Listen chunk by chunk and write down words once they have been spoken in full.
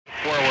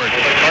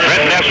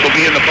will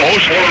be in the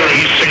post.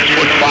 He's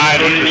 6'5",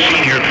 he's a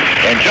senior.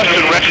 And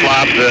Justin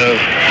Retzlaff, the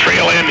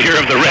trail end here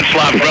of the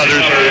Retzlaff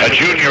brothers, a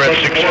junior at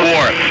 6'4".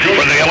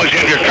 For the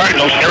Alexandria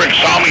Cardinals, Eric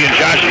Salmi and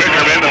Josh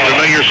Vickerman, the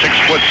familiar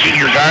 6-foot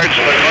senior guards,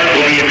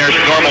 will be in their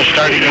normal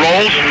starting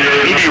roles.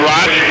 Ruby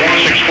Ross,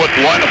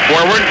 6'1", a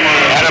forward.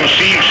 Adam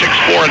Seam,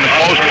 6'4", in the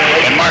post.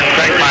 And Mark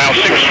Craigmile,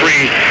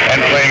 6'3", and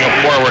playing a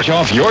forward.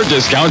 Off your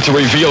discount to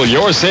reveal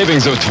your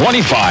savings of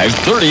 25,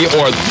 30,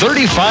 or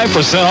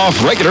 35% off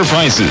regular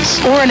prices.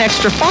 Or an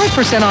extra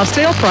 5% off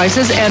sale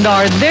prices, and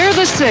are there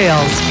the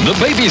sales? The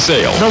baby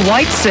sale. The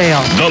white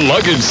sale. The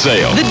luggage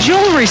sale. The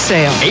jewelry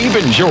sale. Abe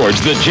and George,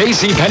 the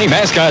JCPenney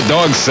mascot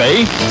dogs,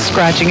 say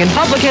scratching in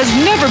public has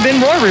never been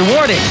more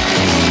rewarding.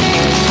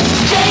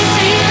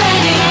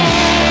 JCPenney,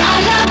 I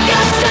love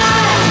your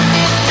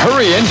style.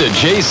 Hurry into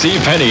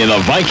JCPenney in the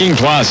Viking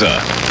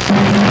Plaza.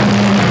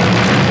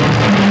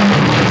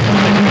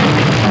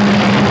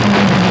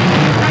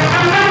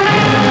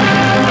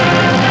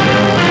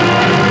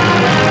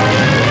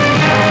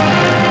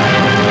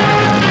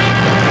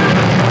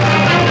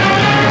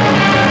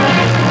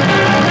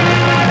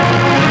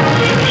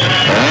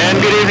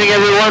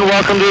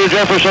 Welcome to the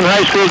Jefferson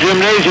High School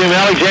Gymnasium,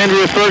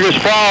 Alexandria, Fergus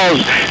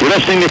Falls. You're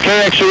listening to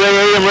KXUA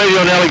AM radio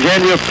in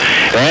Alexandria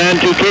and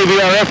to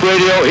KVRF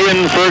radio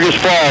in Fergus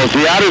Falls.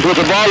 The Otters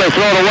with the ball, they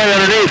throw it away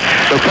underneath.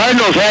 The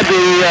Cardinals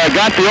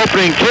got the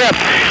opening tip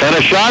and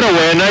a shot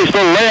away, a nice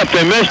little layup.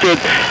 They missed it,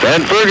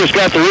 and Fergus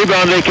got the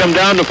rebound. They come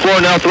down to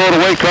 4, now throw it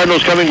away.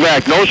 Cardinals coming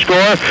back. No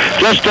score,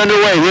 just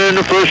underway here in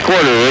the first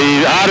quarter.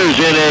 The Otters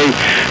in a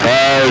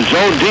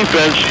zone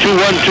defense,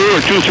 2-1-2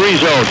 or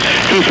 2-3 zone.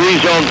 2-3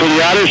 zone for the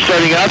Otters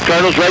starting out.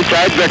 Cardinals right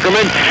side,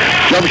 Beckerman.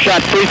 Jump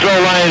shot, free throw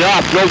line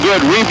up. No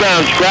good.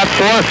 Rebound, scrap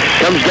 4.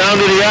 Comes down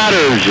to the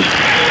Otters.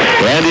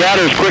 And the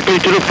Otters quickly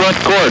to the front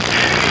court.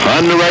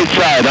 On the right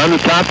side. On the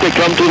top, they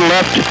come to the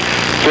left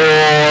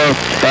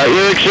for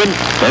Erickson.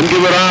 Then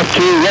give it off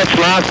to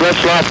Retzlaff.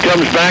 Retzlaff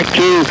comes back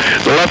to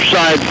the left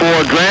side for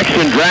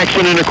Draxton.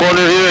 Draxton in the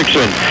corner,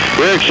 Erickson.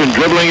 Erickson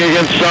dribbling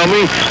against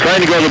Selmy.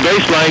 Trying to go to the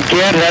baseline.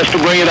 Can't. Has to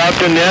bring it out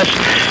to Ness.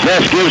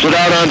 Ness gives it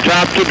out on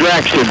top to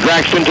Draxton.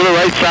 Draxton to the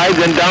right side,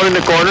 then down in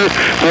the corner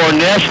for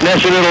Ness.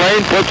 Ness in the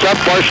lane, puts up,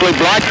 partially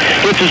blocked,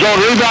 gets his own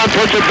rebound,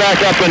 puts it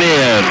back up and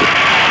in.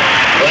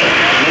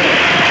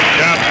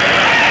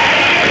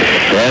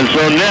 And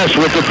so Ness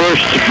with the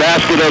first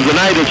basket of the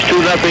night. It's 2-0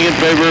 in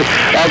favor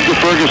of the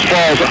Fergus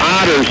Falls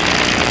Otters.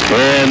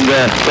 And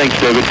thanks,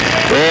 David.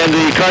 And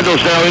the Cardinals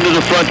now into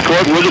the front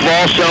court with the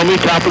ball. Selmy,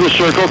 top of the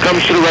circle,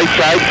 comes to the right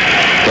side.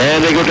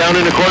 And they go down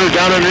in the corner,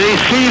 down underneath.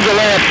 Sees the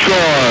layup,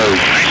 scores.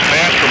 Nice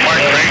pass from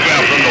Mark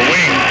Craigmile from the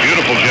wing.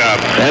 Beautiful job.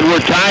 And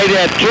we're tied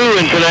at 2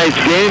 in tonight's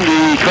game.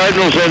 The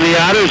Cardinals and the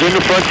Otters in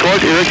the front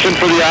court. Erickson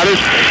for the Otters.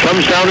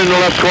 Comes down in the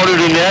left corner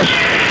to Ness.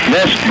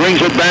 Ness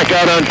brings it back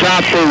out on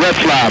top for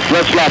Retzlaff.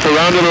 Retzlaff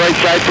around to the right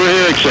side for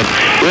Erickson.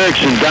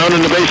 Erickson down in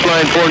the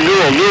baseline for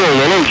Newell. Newell,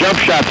 a little jump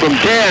shot from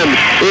 10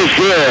 is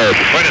good.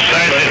 Quite a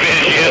size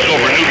advantage he has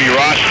over Newby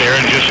Ross there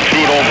and just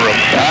threw it over him.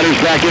 Otters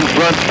back in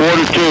front,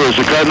 4-2 as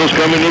the Cardinals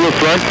come into the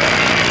front.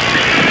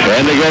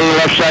 And they go to the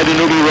left side to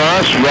Newby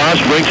Ross. Ross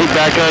brings it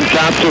back on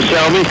top to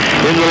Selmy.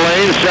 In the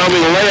lane, Selmy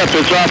the layup.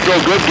 It's off no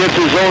good. Gets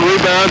his own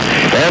rebound.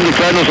 And the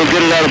Cardinals will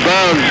get it out of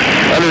bounds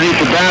underneath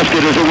the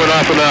basket as it went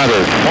off an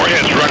Otter.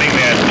 Moorhead's running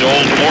that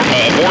old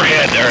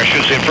Moorhead, or I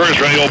should say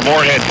Fergus running the old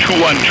Moorhead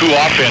 2-1-2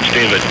 offense,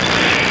 David.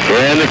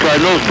 And the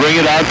Cardinals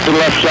bring it out to the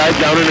left side,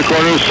 down in the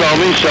corner of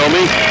Selmy.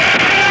 Selmy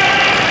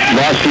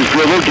lost his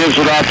dribble, gives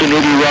it out to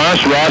Newby Ross.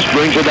 Ross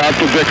brings it out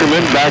to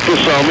Vickerman, back to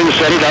Selmy to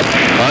set it up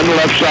on the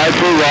left side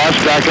for Ross.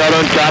 Back out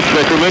on top,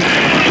 Vickerman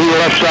to the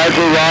left side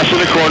for Ross in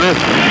the corner.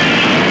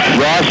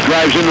 Ross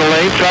drives in the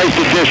lane, tries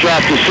to dish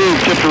off to Steve,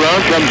 tipped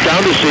around, comes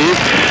down to Steve.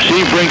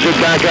 Steve brings it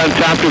back on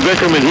top to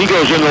Vickerman. He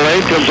goes in the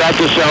lane, comes out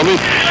to Selmy,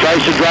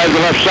 tries to drive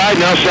the left side.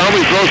 Now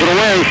Selmy throws it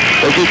away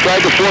as he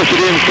tried to force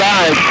it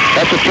inside.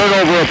 That's a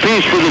turnover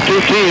apiece for the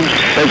two teams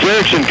as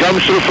Erickson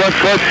comes to the front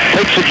court,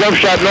 takes a jump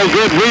shot, no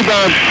good.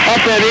 Rebound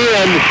up and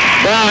in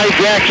by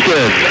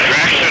Draxton.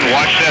 Draxton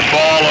watched that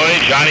ball away.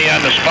 Johnny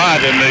on the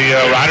spot, and the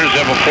Otters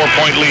have a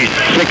 4-point lead.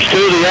 6-2,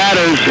 the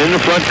Otters in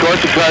the front court,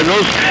 the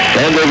Cardinals,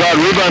 and they've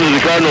out-rebounded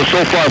the Cardinals so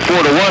far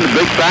 4-1. A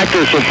big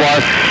factor so far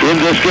in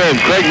this game.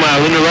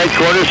 Craigmile in the right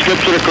corner,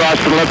 skips it across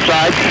to the left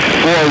side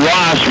for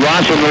Ross.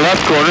 Ross in the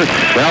left corner,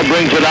 now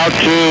brings it out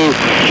to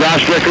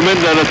Josh Vickerman,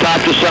 then the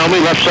top to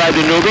Selmy, left side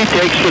to Newby,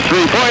 takes the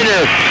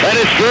three-pointer, and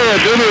it's good.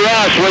 Newby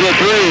Ross with a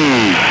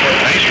 3.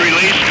 Nice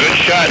release, good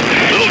shot.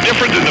 A little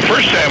different than the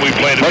first time we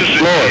played. Much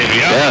slower.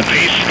 Yeah. The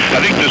pace, I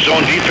think the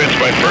zone defense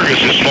by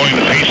Fergus is slowing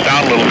the pace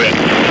down a little bit.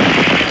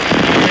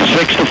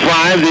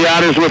 6-5, the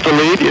Otters with the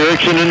lead.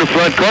 Erickson in the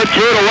front court,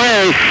 threw it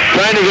away,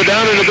 trying to go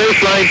down in the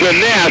baseline to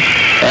Ness,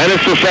 and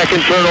it's the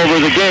second turnover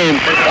of the game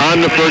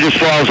on the Fergus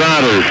Falls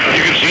Otters.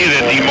 You can see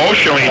that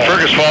emotionally,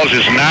 Fergus Falls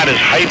is not as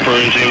hyper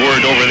as they were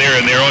over there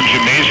in their own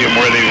gymnasium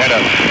where they had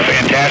a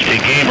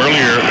fantastic game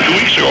earlier, 2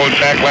 weeks ago, in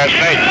fact, last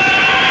night.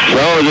 So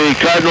the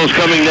Cardinals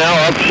coming now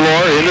up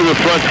floor into the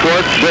front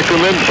court.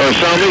 Vickerman, or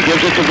Salmi,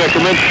 gives it to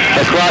Vickerman.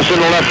 Across in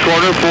the left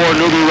corner for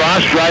Newbie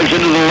Ross. Drives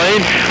into the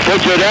lane.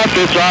 Puts it up.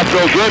 It's off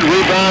no good.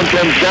 Rebound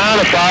comes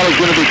down. A foul is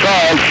going to be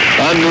called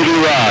on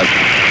Newbie Ross.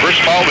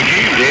 First foul of the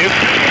game, Dave.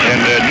 And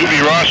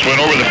Newbie Ross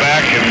went over the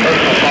back and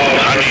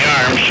on the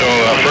arm. So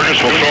Fergus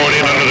will throw it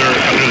in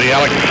under the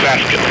Alec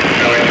basket.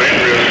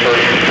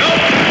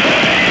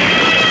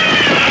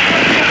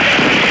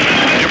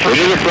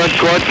 Into the front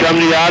court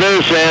come the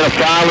Otters, and a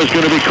foul is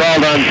going to be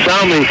called on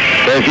Salmi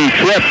as he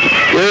tripped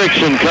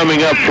Erickson coming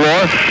up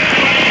floor.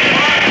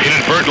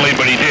 Inadvertently,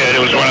 but he did.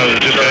 It was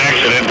just an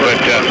accident, but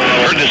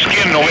hurt the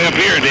skin the way up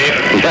here, Dave.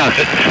 Yeah.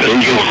 The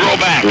skin will grow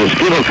back. The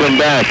skin will come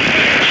back.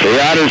 The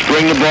Otters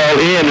bring the ball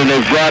in, and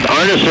they've brought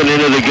Arneson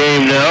into the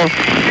game now.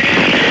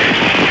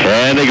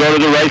 And they go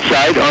to the right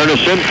side.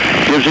 Arneson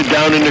gives it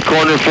down in the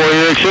corner for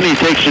Erickson. He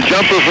takes the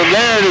jumper from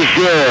there, and it's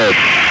good.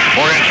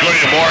 It's going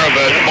to more of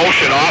a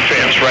motion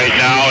offense right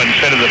now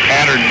instead of the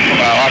pattern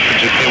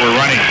offense that they were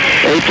running.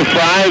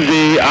 8-5,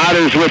 the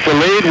Otters with the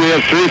lead. We have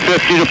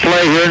 3:50 to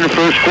play here in the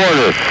first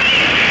quarter.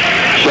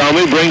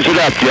 Salmi brings it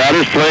up. The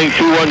Otters playing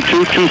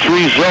 2-1-2,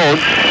 2-3 zone.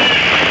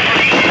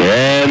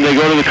 And they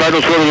go to the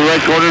Cardinals, go to the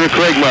right corner to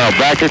Craigmile.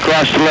 Back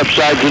across the left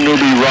side to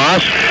Newbie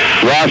Ross.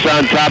 Ross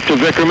on top to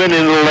Vickerman,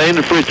 into the lane,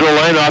 the free throw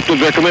line, off to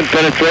Vickerman,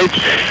 penetrates,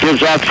 gives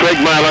off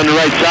Craigmile on the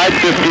right side,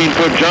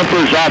 15-foot jumper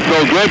is off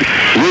no good,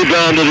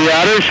 rebound to the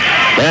Otters,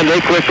 and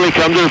they quickly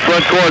come to the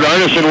front court.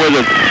 Arneson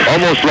with it,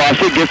 almost lost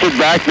it, gets it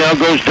back, now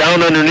goes down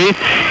underneath,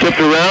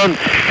 tipped around,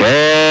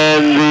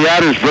 and the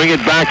Otters bring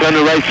it back on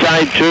the right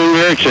side to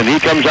Erickson.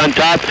 He comes on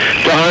top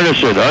to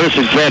Arneson.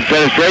 Arneson can't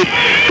penetrate,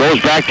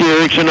 goes back to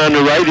Erickson on the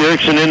right,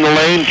 Erickson in the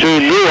lane to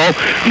Newell.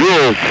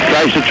 Newell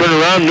tries to turn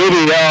around,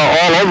 Newby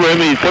all over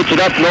him, he puts it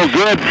up, no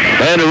good,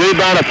 and a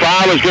rebound, a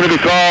foul is going to be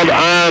called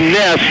on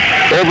Ness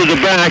over the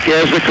back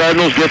as the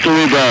Cardinals get the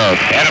rebound.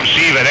 Adam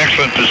Sieve had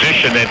excellent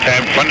position that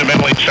time,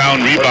 fundamentally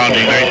sound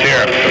rebounding right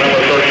there.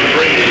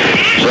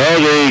 So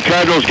the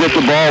Cardinals get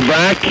the ball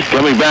back.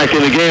 Coming back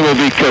in the game will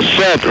be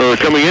Cassette, or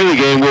coming in the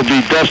game will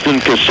be Dustin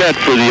Cassette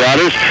for the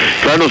Otters.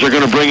 Cardinals are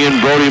going to bring in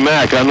Brody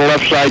Mack. On the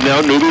left side now,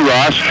 Newbie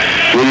Ross,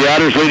 with the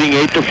Otters leading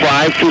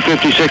 8-5,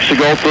 2:56 to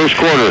go, first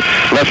quarter.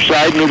 Left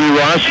side, Newbie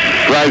Ross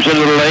drives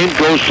into the lane,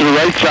 goes to the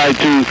right side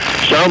to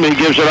Salmi,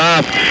 gives it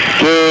off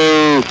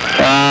to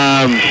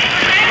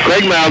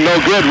Craigmile, no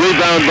good.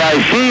 Rebound by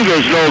Sieve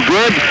is no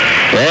good.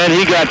 And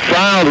he got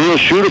fouled. He'll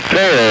shoot a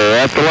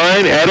pair at the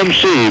line. Adam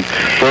Sieve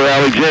for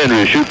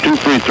Alexandria. Shoot 2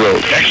 free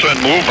throws.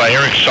 Excellent move by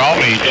Eric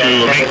Salmi to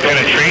make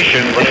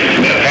penetration.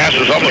 The pass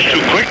was almost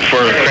too quick for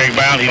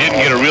Craigmile. He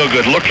didn't get a real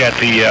good look at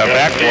the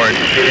backboard.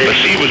 But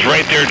Sieve was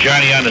right there,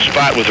 Johnny, on the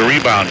spot with the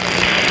rebound.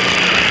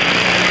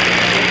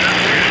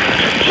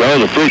 So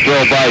the free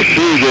throw by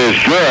Sieve is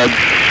good.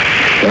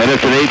 And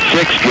it's an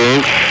 8-6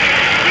 game.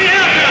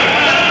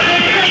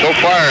 So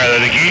far,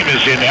 the game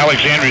is in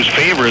Alexandria's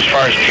favor as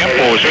far as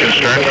tempo is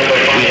concerned.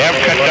 We have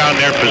cut down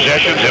their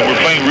possessions, and we're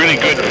playing really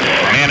good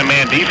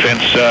man-to-man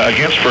defense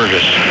against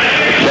Fergus.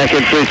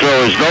 Second free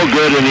throw is no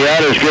good, and the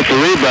Otters get the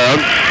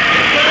rebound.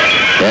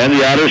 And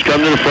the Otters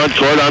come to the front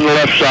court on the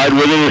left side.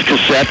 With it is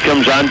Cassette,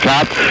 comes on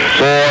top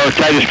for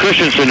Titus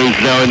Christensen, who's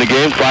now in the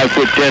game,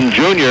 5'10"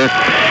 junior.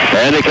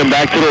 And they come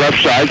back to the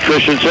left side.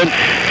 Christensen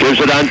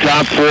gives it on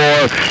top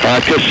for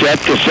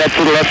Cassette. Cassette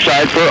to the left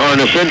side for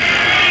Arneson.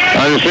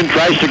 Arneson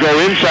tries to go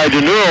inside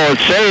to Newell.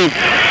 It's saved.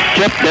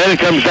 Tip, then it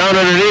comes down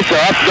underneath.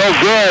 Up, no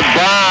good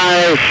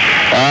by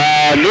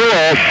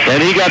Newell. And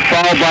he got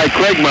fouled by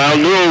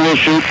Craigmile. Newell will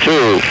shoot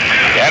 2.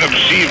 Adam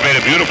Sieve made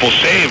a beautiful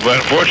save,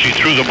 but unfortunately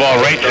threw the ball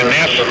right to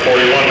Ness.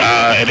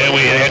 And then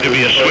we had to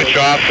be a switch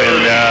off,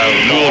 and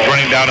Newell's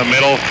running down the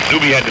middle.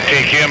 Newby had to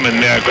take him, and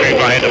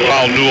Craigmile had to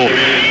foul Newell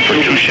for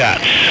 2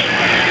 shots.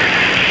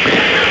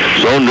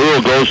 So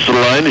Newell goes to the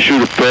line to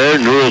shoot a pair.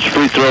 Newell's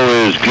free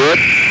throw is good.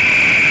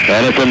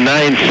 And it's a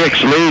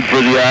 9-6 lead for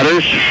the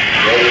Otters.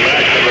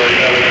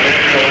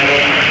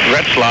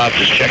 Retzlaff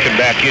is checking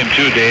back in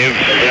too, Dave,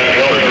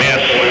 for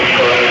Ness.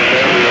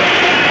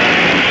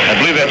 I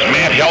believe that's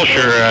Matt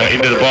Helscher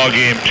into the ball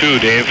game too,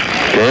 Dave.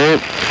 Okay.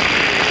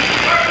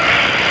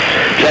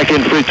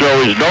 Second free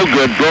throw is no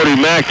good. Brody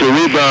Mack the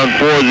rebound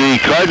for the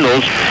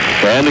Cardinals.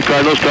 And the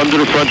Cardinals come to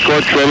the front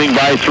court trailing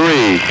by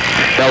 3.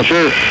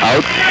 Helscher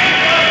out.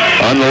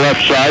 On the left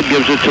side,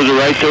 gives it to the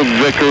right to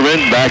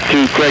Vickerman, back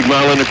to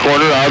Craigmile in the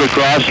corner, out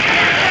across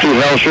to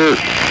Helscher,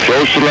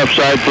 goes to the left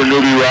side for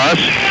Newbie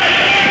Ross.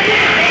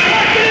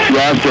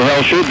 Ross to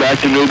Helscher, back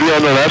to Newbie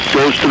on the left,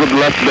 goes to the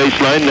left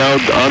baseline, now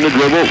on the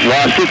dribble,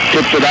 lost it,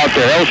 tips it out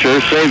to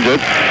Helscher, saves it.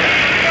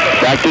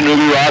 Back to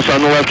Newbie Ross on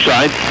the left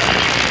side.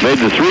 Made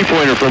the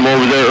three-pointer from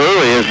over there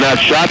early, has not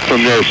shot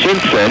from there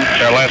since then. It's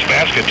our last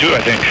basket too,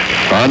 I think.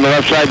 On the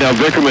left side now,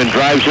 Vickerman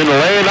drives in the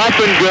lane, up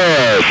and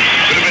good.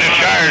 Could have been a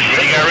charge, but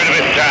he got rid of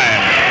it in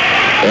time.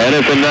 And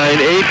it's a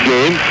 9-8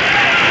 game.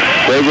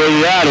 favor of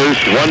the Otters.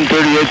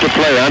 1:38 to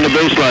play on the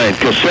baseline.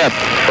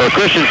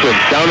 Christensen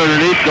down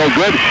underneath, no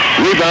good.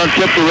 Rebound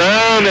tipped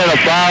around, and a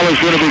foul is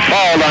going to be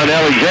called on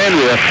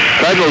Alexandria.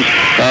 Cardinals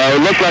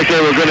looked like they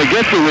were going to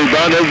get the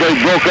rebound. Everybody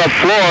broke up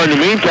floor. In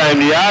the meantime,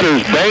 the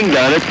Otters banged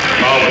on it,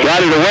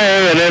 got it away,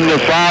 and then the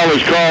foul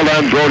is called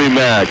on Brody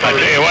Mack. I tell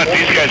you what,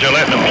 these guys are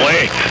letting them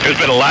play. There's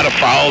been a lot of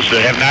fouls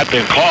that have not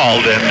been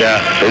called, and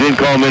they didn't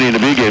call many in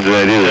the B game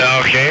tonight either.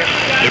 Okay,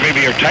 they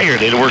maybe are tired.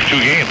 They worked 2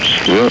 games.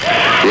 Yeah.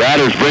 The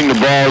Otters bring the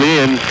ball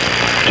in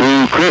to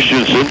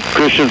Christensen.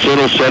 Christensen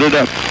will set it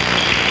up.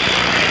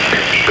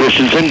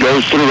 Christensen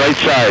goes to the right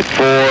side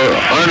for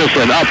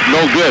Arneson. Up,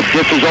 no good.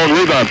 Gets his own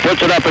rebound.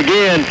 Puts it up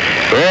again.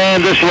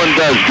 And this one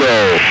does go.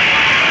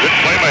 Good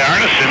play by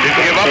Arneson.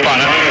 Didn't give up on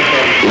it.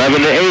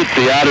 11-8.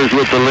 The Otters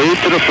with the lead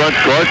to the front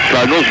court.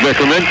 Cardinals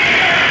Vickerman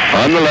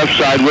on the left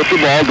side with the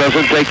ball.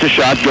 Doesn't take the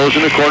shot. Goes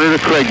in the corner to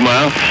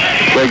Craigmile.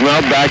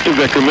 Craigmile back to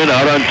Vickerman.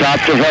 Out on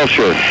top to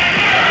Helsher.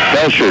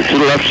 Helsher to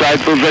the left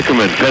side for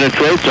Vickerman.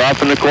 Penetrates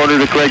off in the corner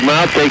to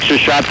Craigmile. Takes a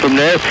shot from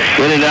there.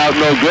 In and out,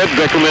 no good.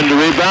 Vickerman to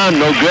rebound,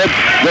 no good.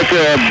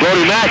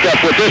 Brody Mack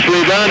up with this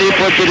rebound. He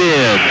puts it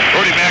in.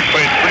 Brody Mack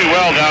played pretty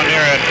well down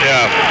there at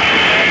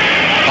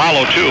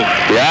Apollo, too.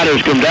 The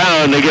Otters come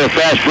down. They get a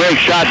fast break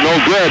shot, no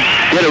good.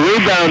 Get a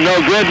rebound, no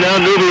good.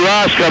 Now Newby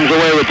Ross comes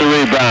away with the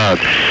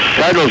rebound.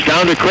 Cardinals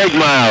down to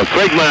Craigmile.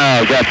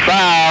 Craigmile got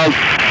fouled.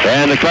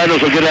 And the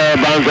Cardinals will get out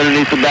of bounds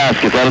underneath the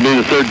basket. That'll be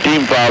the 3rd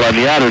team foul on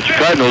the Otters. The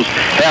Cardinals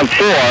have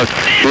 4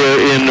 here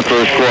in the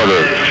first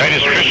quarter. Titus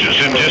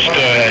Christensen just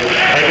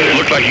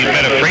looked like he'd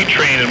met a freight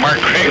train, and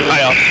Mark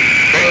Craigmile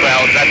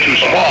was not too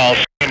small.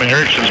 Simon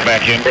Erickson's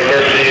back in.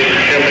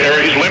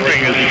 He's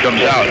limping as he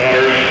comes out.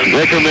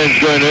 Vickerman's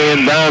going to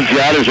inbounds. The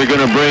Otters are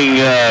going to bring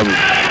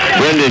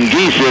Brendan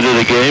Geese into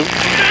the game.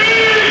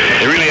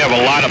 They really have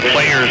a lot of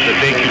players that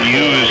they can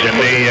use, and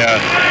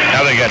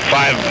now they got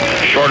 5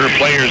 shorter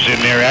players in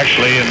there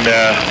actually, and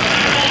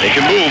they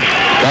can move.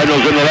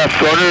 Cardinals in the left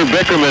corner.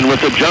 Vickerman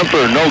with the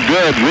jumper, no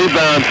good.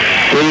 Rebound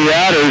to the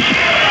Otters,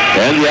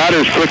 and the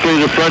Otters quickly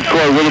to the front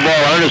court with the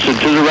ball. Arneson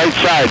to the right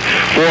side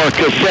for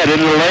Cassette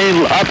in the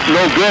lane, up,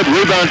 no good.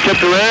 Rebound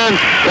tipped around,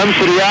 comes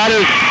to the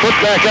Otters, put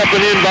back up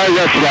and in by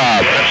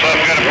Retzlaff.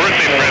 Retzlaff got a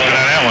birthday present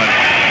on that one.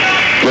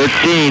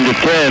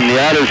 13-10, the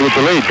Otters with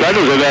the lead.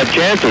 Cardinals have had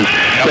chances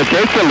to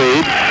take the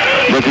lead,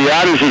 but the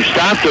Otters have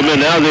stopped them,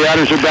 and now the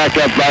Otters are back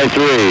up by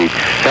 3.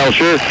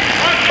 Helsher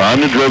on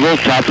the dribble,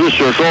 top of the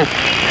circle,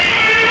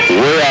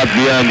 way out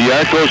beyond the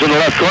arc, goes in the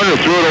left corner,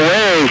 threw it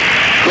away.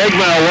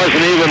 Craigmile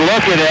wasn't even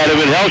looking at him,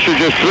 and Helsher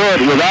just threw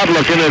it without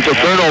looking. It's a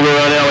turnover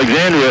on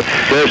Alexandria.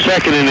 They're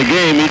second in the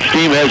game. Each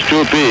team has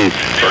 2 apiece.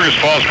 Fergus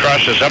Falls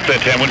crossed us up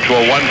that time, went to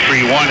a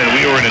 1-3-1, and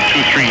we were in a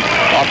 2-3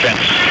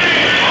 offense.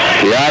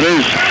 The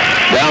Otters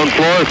down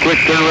floor, quick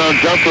turnaround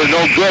jumper,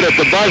 no good at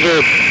the buzzer.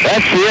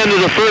 That's the end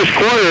of the first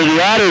quarter. The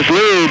Otters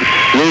lead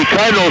the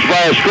Cardinals by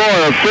a score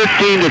of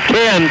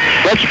 13-10.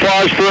 Let's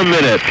pause for a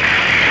minute.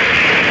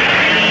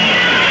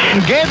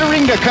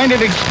 Gathering the kind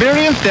of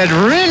experience that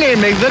really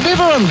makes a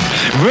difference.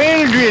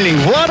 Well drilling,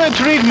 water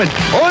treatment,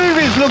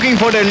 always looking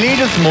for the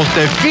latest, most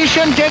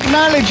efficient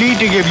technology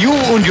to give you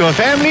and your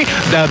family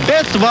the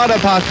best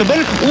water possible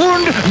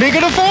and make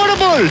it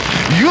affordable.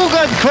 You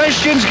got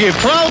questions, give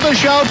proud a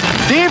shout.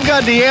 They've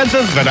got the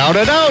answers without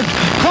a doubt.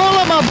 Call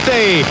them up,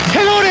 say,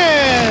 hello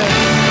there.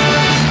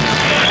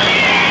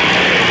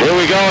 Here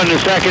we go in the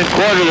second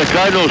quarter. The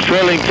Cardinals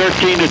trailing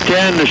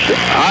 13-10. The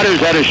Otters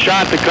had a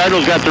shot. The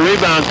Cardinals got the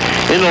rebound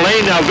in the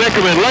lane. Now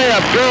Vickerman layup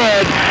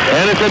good,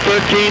 and it's a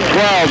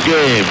 13-12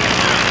 game.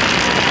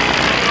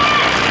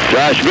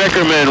 Josh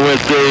Vickerman with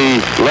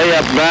the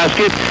layup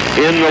basket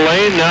in the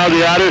lane. Now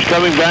the Otters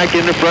coming back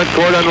in the front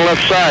court on the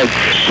left side.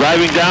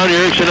 Driving down,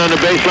 Erickson on the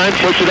baseline,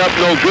 puts it up,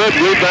 no good.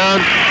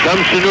 Rebound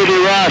comes to Newby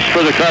Ross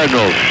for the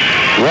Cardinals.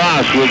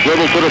 Ross will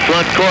dribble to the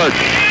front court.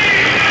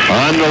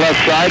 On the left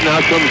side,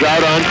 now comes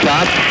out on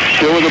top.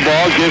 Still with the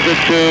ball, gives it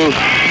to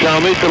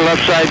Salmi to the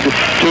left side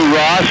to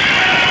Ross.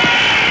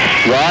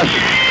 Ross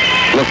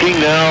looking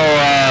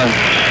now,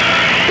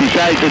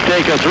 decides to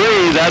take a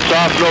 3. That's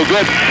off, no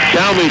good.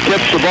 Salmi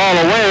tips the ball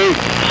away,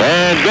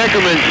 and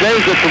Vickerman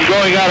saves it from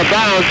going out of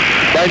bounds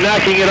by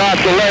knocking it off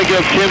the leg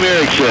of Tim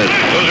Erickson.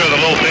 Those are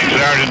the little things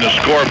that aren't in the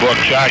scorebook.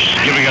 Josh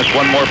giving us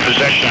one more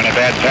possession on a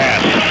bad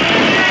pass.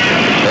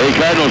 The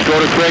Cardinals go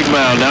to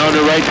Craigmile. Now in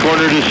the right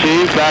corner to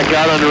Steve. Back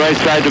out on the right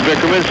side to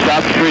Vickerman.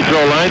 Stop the free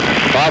throw line.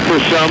 Off for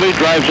Selmy.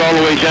 Drives all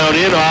the way down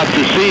in. Off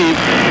to Steve.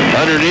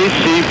 Underneath.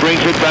 Steve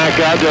brings it back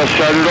out. They'll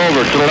start it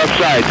over to the left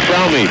side.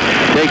 Selmy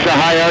takes a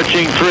high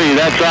arching 3.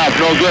 That's off.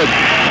 No good.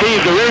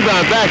 Steve, the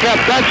rebound. Back up.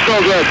 That's no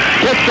good.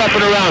 Tips up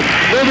and around.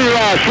 Newby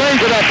Ross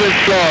lays it up and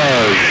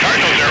scores.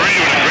 Cardinals are really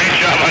doing a great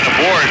job on the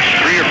boards.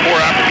 3 or 4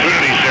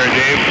 opportunities there,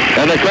 Dave.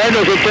 And the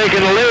Cardinals have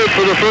taken the lead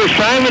for the first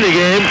time in the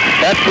game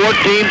at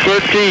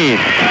 14-13.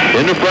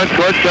 In the front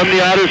court come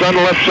the Otters on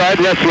the left side.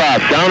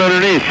 Retzlaff down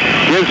underneath.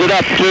 Gives it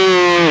up to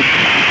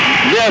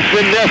Ness,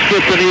 and Ness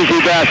gets an easy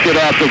basket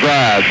off the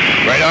glass.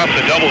 Right off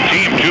the double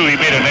team, too. He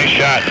made a nice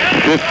shot.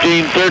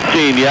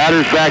 15-13. The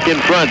Otters back in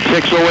front.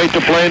 6:08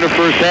 to play in the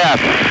first half.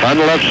 On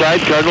the left side,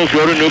 Cardinals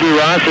go to Newbie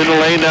Ross in the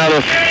lane now to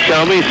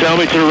Selmy.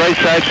 Selmy to the right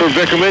side for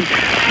Vickerman.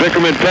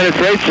 Vickerman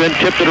penetrates, then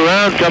tipped it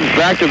around, comes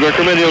back to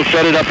Vickerman. He'll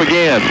set it up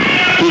again.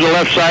 To the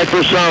left side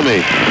for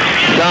Selmy.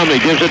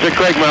 Selmy gives it to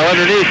Craigmile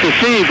underneath the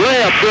sieve.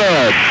 Layup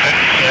good.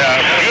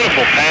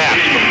 Beautiful pass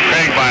from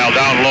Craigmile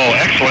down low.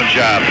 Excellent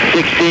job.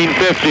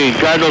 16-15.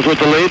 Cardinals with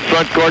the lead.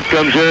 Front court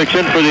comes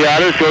Erickson for the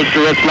Otters. Goes to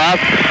Ritzloff.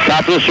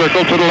 Top of the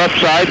circle to the left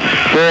side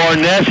for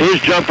Ness. His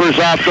jumper's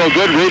off. No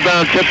good.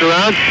 Rebound tipped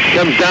around.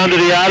 Comes down to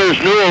the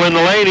Otters. Newell in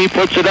the lane. He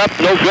puts it up.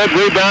 No good.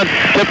 Rebound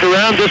tipped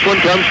around. This one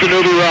comes to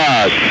Newbie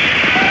Ross.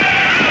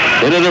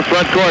 Into the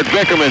front court.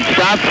 Vickerman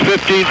stops.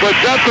 15-foot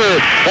jumper.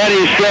 And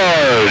he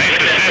scores. Nice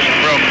assist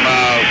from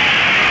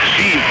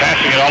Steve,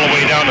 passing it all the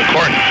way down the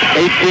court.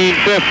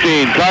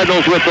 18-15.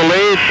 Cardinals with the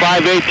lead.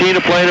 5:18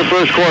 to play in the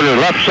first quarter.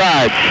 Left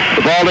side.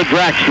 The ball to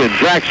Draxton.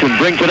 Draxton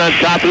brings it on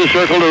top of the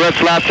circle to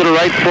Retzlaff to the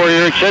right for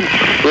Erickson.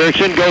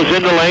 Erickson goes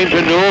in the lane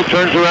to Newell.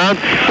 Turns around.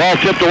 Ball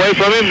tipped away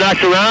from him.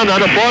 Knocked around on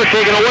the floor.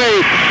 Taken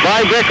away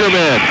by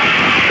Vickerman.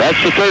 That's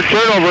the third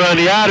turnover on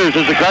the Otters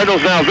as the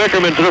Cardinals now.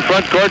 Vickerman to the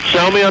front court.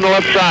 Selmy on the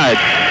left side.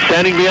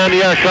 Standing beyond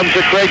the arc comes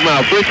to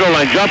Craigmile. Free throw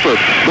line jumper.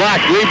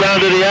 Blocked.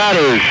 Rebound to the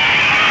Otters.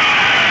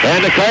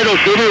 And the Cardinals,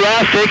 Newbie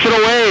Ross takes it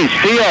away.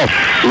 Steele.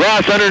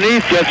 Ross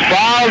underneath gets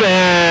fouled,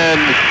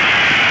 and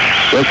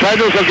the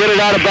Cardinals will get it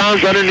out of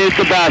bounds underneath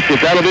the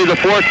basket. That'll be the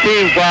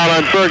 14th foul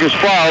on Fergus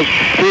Falls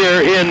here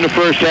in the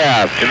first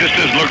half. It just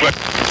doesn't look like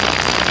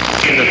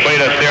that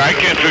played us there. I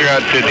can't figure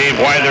out, Dave,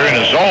 why they're in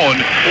a zone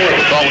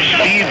with all the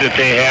speed that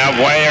they have.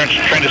 Why aren't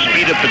you trying to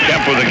speed up the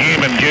tempo of the game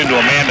and get into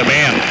a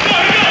man-to-man?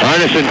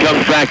 Arneson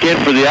comes back in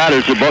for the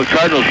Otters. The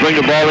Cardinals bring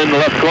the ball in the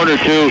left corner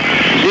to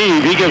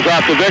Steve. He gives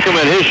off to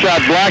Vickerman. His shot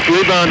blocked.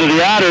 Rebound to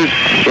the Otters.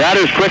 The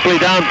Otters quickly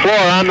down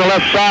floor on the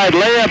left side.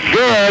 Layup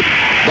good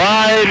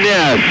by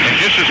Ness. And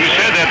just as we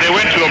said that, they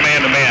went to a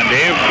man-to-man,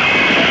 Dave.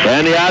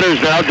 And the Otters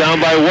now down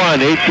by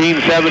 1,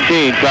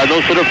 18-17.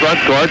 Cardinals to the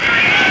front court.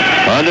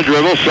 On the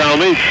dribble,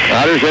 Selmy.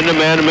 Otters into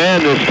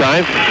man-to-man this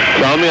time.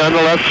 Selmy on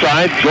the left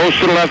side. Goes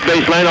to the left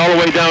baseline all the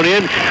way down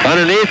in.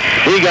 Underneath,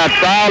 he got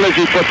fouled as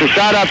he put the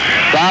shot up.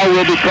 Foul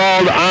will be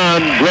called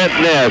on Brent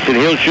Ness, and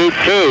he'll shoot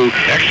two.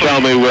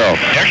 Selmy will.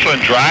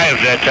 Excellent drive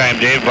that time,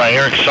 Dave, by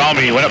Eric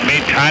Selmy. He went up,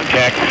 made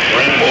contact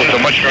with a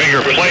much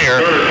bigger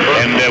player,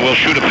 and will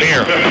shoot a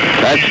pair.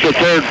 That's the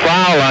third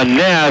foul on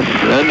Ness,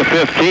 and the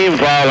 15th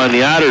foul on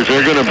the Otters.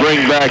 They're going to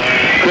bring back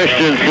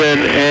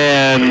Christensen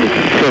and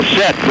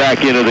Cassette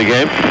back into the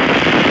game.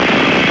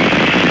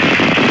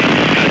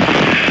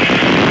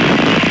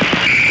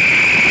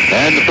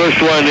 And the first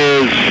one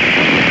is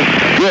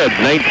good.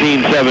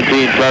 19-17.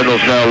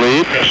 Cardinals now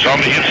lead.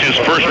 Selmy hits his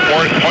first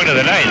point of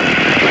the night.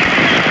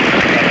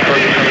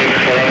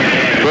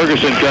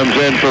 Ferguson comes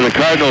in for the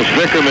Cardinals.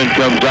 Vickerman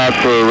comes out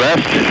for a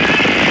rest.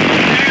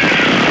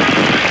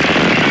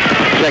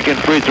 Second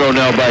free throw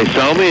now by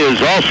Selmy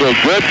is also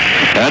good.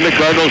 And the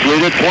Cardinals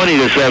lead at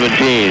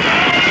 20-17.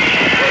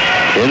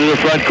 Into the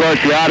front court,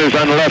 the Otters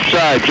on the left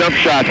side. Jump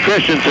shot.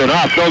 Christensen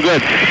off. No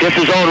good. Gets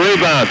his own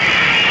rebound.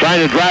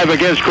 Trying to drive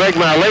against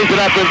Craigmile. Lays it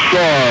up and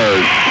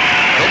scores.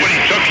 Nobody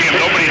took him.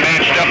 Nobody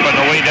matched up on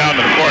the way down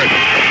the court.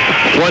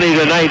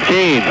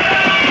 20-19.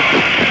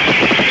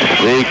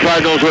 The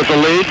Cardinals with the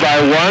lead by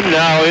 1.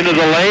 Now into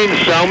the lane.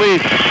 Selmy.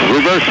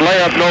 Reverse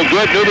layup. No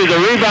good. Newby the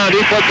rebound.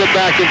 He puts it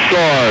back and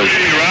scores.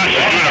 Newby Ross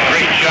is doing a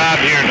great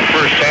job here in the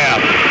first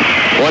half.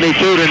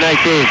 22-19.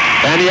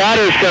 And the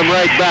Otters come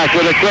right back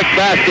with a quick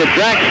basket.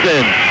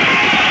 Draxton.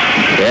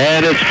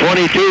 And it's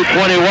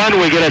 22-21.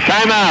 We get a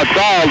timeout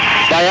called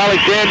by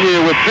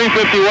Alexandria with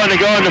 3:51 to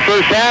go in the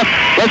first half.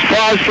 Let's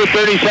pause for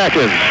 30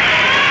 seconds.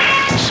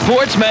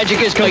 Sports Magic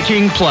is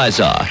King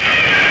Plaza.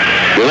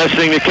 You're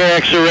listening to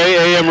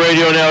KXRA AM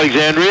radio in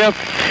Alexandria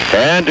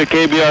and to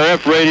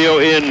KBRF radio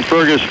in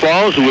Fergus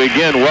Falls. We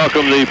again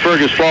welcome the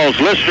Fergus Falls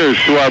listeners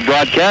to our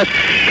broadcast.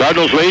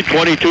 Cardinals lead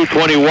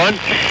 22-21,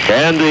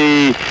 and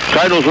the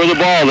Cardinals with the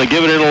ball. They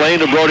give it in the lane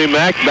to Brody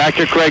Mack. Back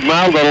to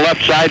Craigmile, to the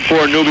left side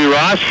for Newbie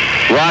Ross.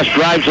 Ross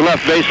drives the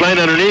left baseline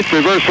underneath.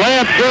 Reverse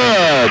layup,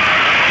 good.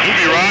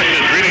 Newbie Ross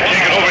has really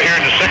taken over here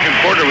in the second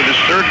quarter with his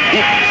third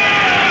hoop.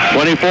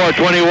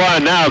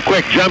 24-21. Now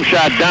quick jump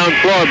shot down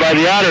floor by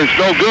the Otters.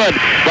 No good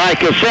by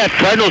Cassette.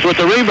 Cardinals with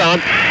the rebound.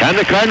 And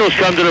the Cardinals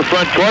come to the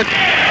front court.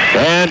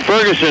 And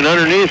Ferguson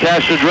underneath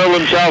has to dribble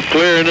himself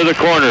clear into the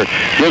corner.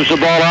 Gives the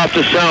ball off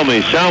to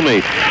Selmy. Selmy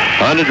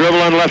on the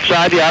dribble on the left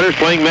side. The Otters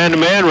playing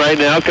man-to-man right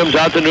now. Comes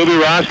out to Newbie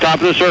Ross, top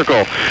of the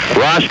circle.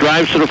 Ross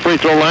drives to the free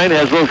throw line.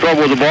 Has a little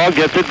trouble with the ball.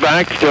 Gets it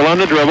back. Still on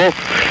the dribble.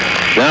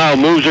 Now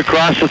moves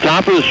across the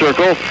top of the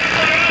circle.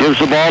 Gives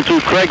the ball to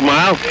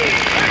Craigmile.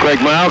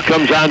 Craigmile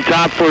comes on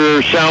top for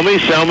Selmy.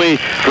 Selmy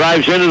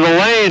drives into the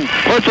lane,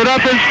 puts it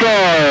up and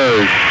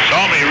scores.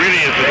 Selmy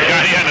really is the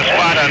guy on the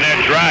spot on that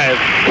drive.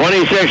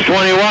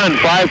 26-21,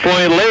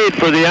 5-point lead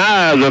for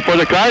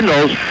the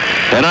Cardinals.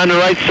 And on the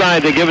right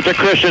side, they give it to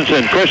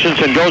Christensen.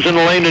 Christensen goes in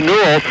the lane to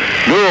Newell.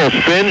 Newell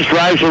spins,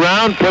 drives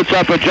around, puts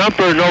up a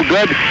jumper, no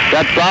good.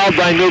 Got fouled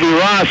by Newby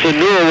Ross, and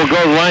Newell will go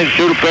to the line,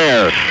 shoot a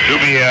pair.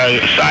 Newby,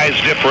 size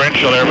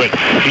differential there, but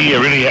he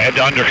really had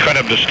to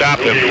undercut him to stop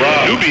him.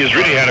 Newby has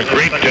really had a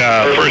great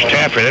first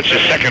half. That's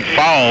his second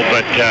foul,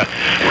 but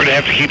we're going to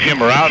have to keep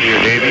him around here,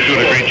 Dave. He's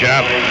doing a great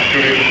job.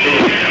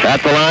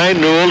 At the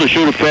line, Newell to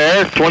shoot a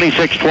pair,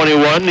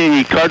 26-21.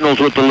 The Cardinals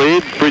with the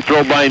lead. Free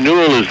throw by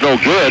Newell is no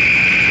good.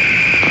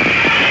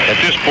 At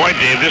this point,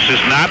 Dave, this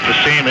is not the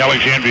same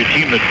Alexandria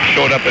team that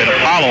showed up at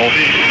Apollo.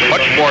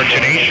 Much more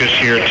tenacious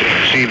here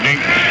this evening.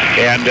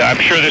 And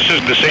I'm sure this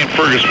isn't the same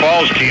Fergus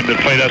Falls team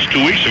that played us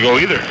 2 weeks ago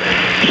either.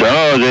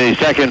 So the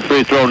second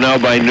free throw now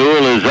by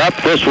Newell is up.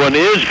 This one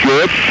is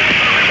good.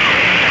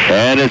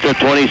 And it's a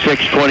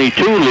 26-22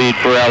 lead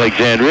for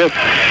Alexandria.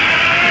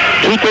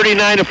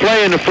 2:39 to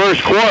play in the first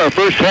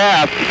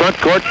half. Front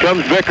court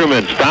comes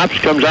Vickerman. Stops,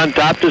 comes on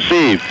top to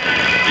Sieve.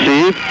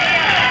 Sieve.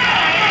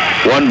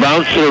 One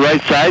bounce to the right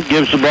side,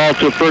 gives the ball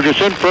to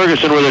Ferguson.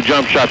 Ferguson with a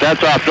jump shot.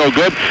 That's off, no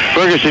good.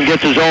 Ferguson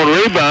gets his own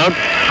rebound,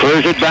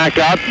 clears it back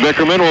out.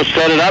 Vickerman will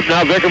set it up.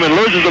 Now Vickerman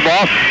loses the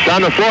ball. It's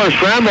on the floor,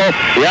 scramble.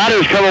 The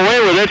Otters come away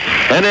with it,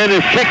 and then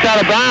it's kicked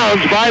out of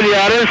bounds by the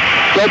Otters.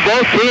 So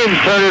both teams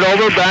turn it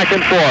over back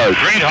and forth.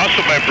 Great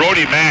hustle by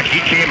Brody Mack.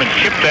 He came and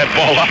tipped that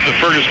ball off the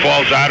Fergus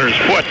Falls Otters'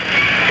 foot.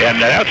 And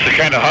that's the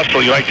kind of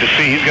hustle you like to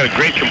see. He's got a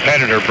great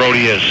competitor,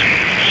 Brody is.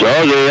 So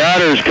the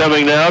Otters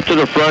coming now to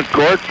the front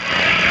court.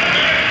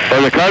 Or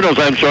the Cardinals,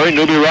 I'm sorry.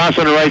 Newby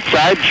Ross on the right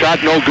side. Shot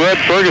no good.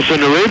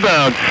 Ferguson the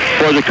rebound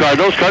for the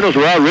Cardinals. Cardinals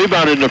were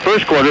out-rebounded in the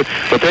first quarter,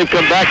 but they've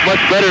come back much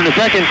better in the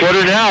second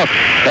quarter. Now,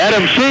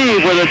 Adam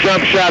Sieve with a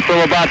jump shot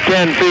from about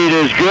 10 feet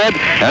is good,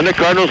 and the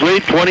Cardinals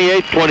lead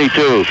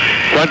 28-22.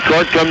 Front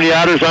court come the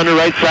Otters on the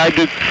right side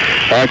to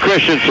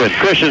Christensen.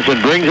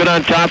 Christensen brings it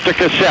on top to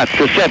Cassette.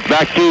 Cassette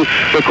back to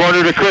the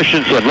corner to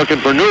Christensen,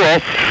 looking for Newell,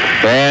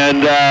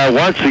 and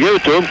wants to give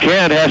it to him.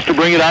 Can't, has to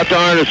bring it out to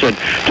Arneson.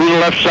 To the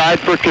left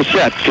side for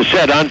Cassette.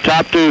 Cassette on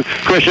top to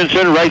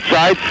Christensen, right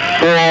side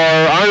for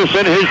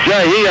Arneson. He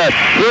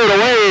threw it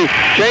away,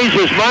 changed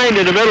his mind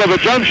in the middle of a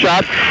jump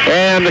shot,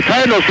 and the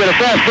Cardinals get a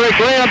fast break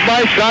layup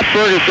by Scott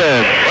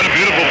Ferguson. What a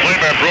beautiful play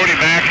by Brody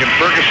Mack, and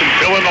Ferguson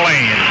filling the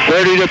lane.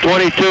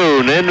 30-22,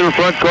 and into the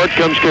front court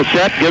comes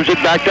Cassette, gives it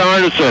back to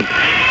Arneson.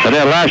 And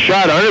that last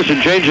shot, Arneson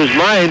changed his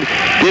mind,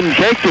 didn't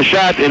take the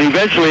shot, and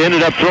eventually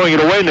ended up throwing it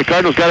away, and the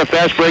Cardinals got a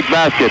fast break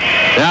basket.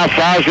 Now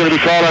foul's going to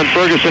be called on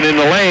Ferguson in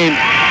the lane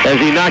as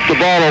he knocked the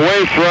ball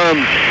away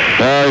from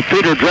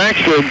Peter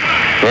Draxton.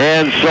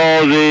 And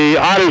so the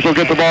Otters will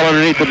get the ball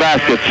underneath the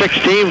basket.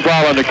 16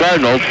 foul on the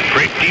Cardinals.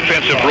 Great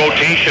defensive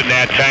rotation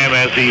that time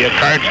as the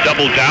Cards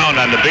doubled down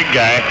on the big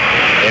guy.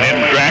 And then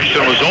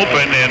Draxton was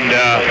open, and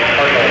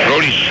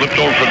Brody slipped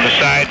over from the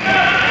side and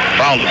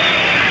fouled him.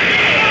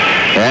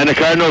 And the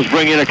Cardinals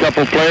bring in a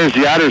couple players.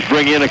 The Otters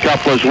bring in a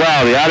couple as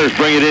well. The Otters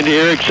bring it into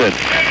Erickson.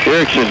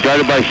 Erickson,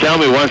 guarded by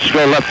Selmy, wants to go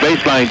left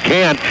baseline.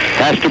 Can't.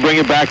 Has to bring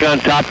it back on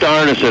top to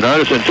Arneson.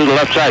 Arneson to the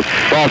left side.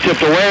 Ball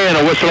tipped away,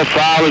 and a whistle of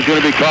foul is going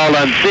to be called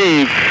on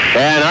Sieve.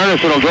 And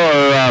Arneson will go,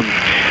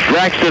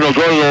 Braxton will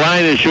go to the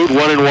line and shoot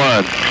 1-1.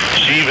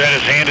 Sieve had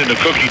his hand in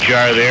the cookie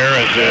jar there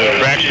as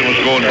Braxton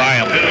was going by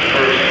him.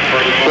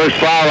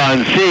 First foul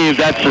on Sieve.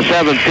 That's the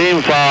 7th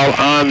team foul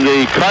on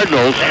the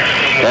Cardinals.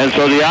 And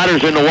so the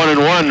Otters into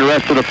 1-1 the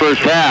rest of the first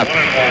half.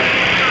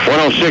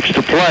 1:06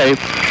 to play.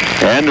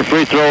 And the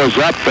free throw is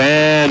up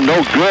and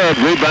no good.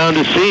 Rebound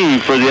to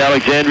Sieve for the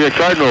Alexandria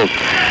Cardinals.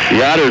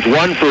 The Otters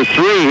 1 for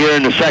 3 here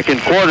in the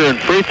second quarter,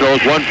 and free throws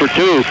 1 for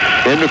 2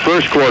 in the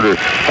first quarter.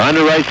 On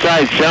the right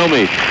side,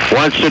 Selmy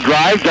wants to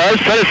drive, does,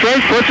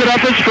 penetrates, puts it up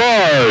and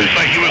scores. Just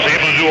like he was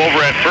able to do over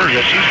at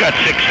Fergus. He's got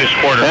 6 this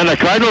quarter. And the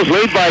Cardinals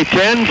lead by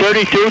 10,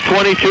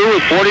 32-22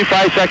 with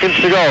 45 seconds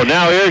to go.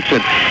 Now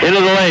Erickson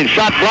into the lane.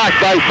 Shot blocked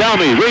by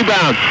Selmy.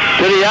 Rebound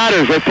to the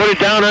Otters. They put it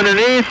down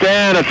underneath,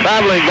 and a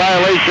traveling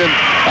violation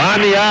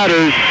on the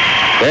Otters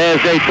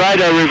as they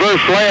tried a reverse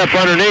layup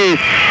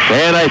underneath,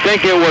 and I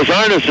think it was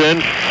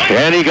Arneson,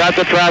 and he got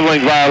the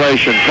traveling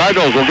violation.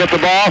 Cardinals will get the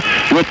ball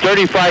with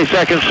 35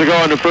 seconds to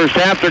go in the first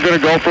half. They're going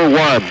to go for 1.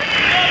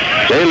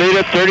 They lead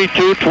at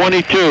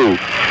 32-22.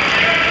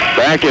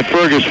 Back at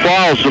Fergus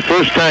Falls, the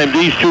first time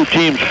these two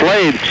teams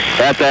played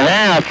at the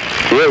half,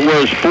 it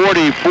was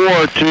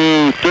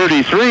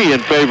 44-33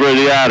 in favor of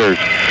the Otters.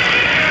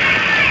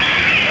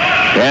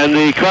 And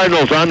the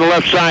Cardinals on the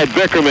left side,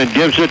 Vickerman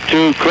gives it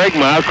to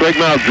Craigmile.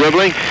 Craigmile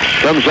dribbling,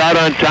 comes out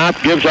on top,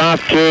 gives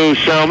off to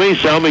Selmy.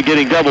 Selmy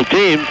getting double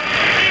teamed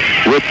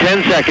with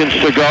 10 seconds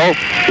to go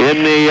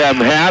in the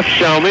half.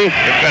 Selmy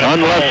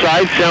on the left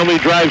side. Selmy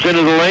drives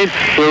into the lane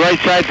to the right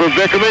side for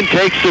Vickerman.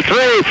 Takes the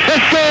three.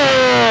 It's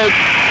good!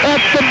 At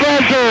the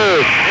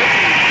buzzer!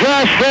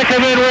 Josh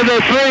Vickerman with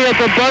a three at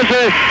the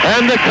buzzer,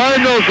 and the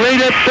Cardinals lead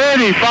at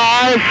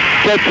 35-22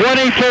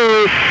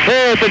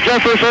 here at the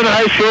Jefferson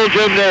High School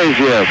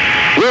Gymnasium.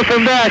 We'll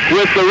come back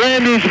with the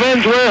Randy's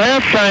Menswear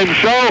halftime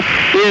show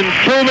in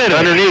 2 minutes.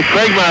 Underneath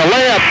Craigmile,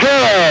 layup,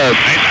 good.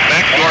 Nice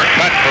backdoor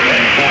cut from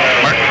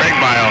Mark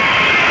Craigmile.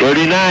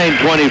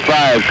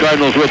 39-25,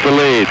 Cardinals with the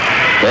lead.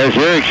 As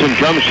Erickson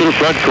comes to the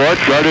front court,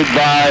 guarded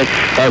by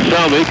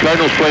Selmy.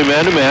 Cardinals play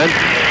man-to-man.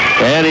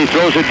 And he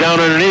throws it down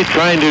underneath,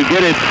 trying to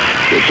get it.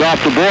 It's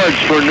off the boards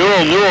for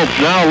Newell. Newell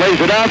now lays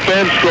it up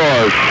and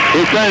scores.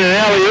 He's trying an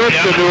alley-oop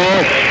to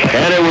Newell,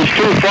 and it was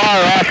too far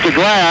off the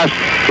glass.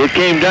 It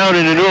came down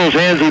into Newell's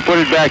hands. He put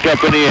it back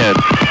up in the end.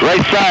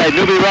 Right side,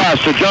 Newby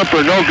Ross, the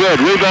jumper, no good.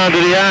 Rebound to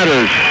the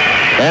Otters.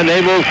 And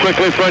they move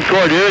quickly front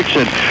court.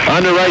 Erickson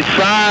on the right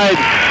side.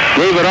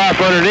 Gave it off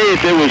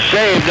underneath. It was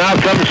saved. Now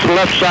comes to the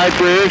left side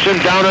for Erickson.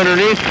 Down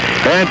underneath.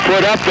 And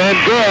put up and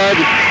good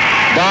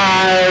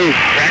by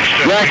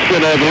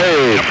Draxton, I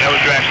believe. Yep, that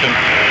was Draxton.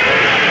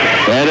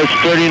 And it's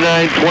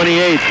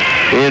 39-28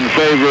 in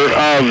favor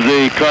of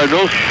the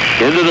Cardinals.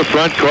 Into the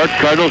front court.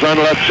 Cardinals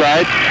on the left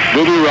side.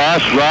 Newby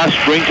Ross. Ross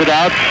brings it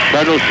out.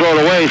 Cardinals throw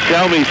it away.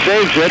 Selmy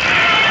saves it.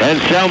 And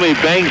Selmy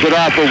bangs it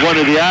off of one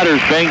of the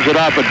Otters. Bangs it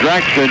off of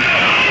Draxton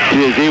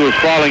as he was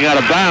falling out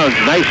of bounds.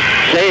 Nice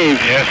save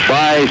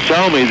by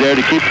Selmy there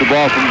to keep the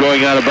ball from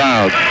going out of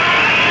bounds.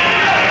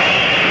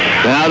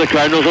 Now the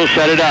Cardinals will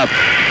set it up.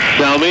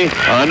 Selmy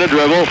on the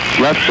dribble,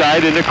 left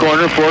side in the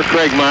corner for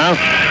Craigmile.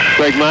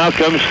 Craigmile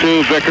comes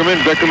to Vickerman.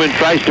 Vickerman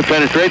tries to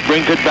penetrate,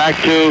 brings it back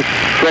to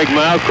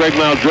Craigmile.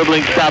 Craigmile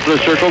dribbling top of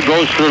the circle,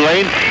 goes to the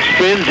lane,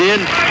 spins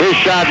in. His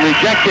shot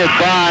rejected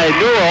by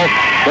Newell,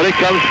 but it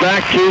comes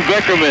back to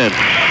Vickerman.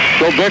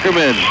 So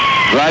Vickerman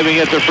driving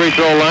at the free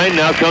throw line,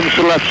 now comes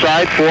to the left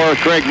side for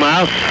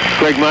Craigmile.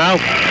 Craigmile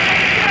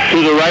to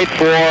the right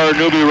for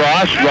Newby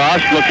Ross.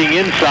 Ross looking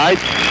inside.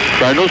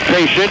 Cardinals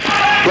patient.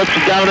 Flips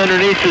it down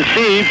underneath to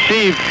Sieve.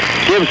 Sieve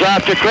gives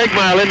off to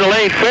Craigmile in the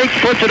lane. Fakes,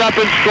 puts it up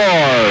and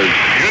scores.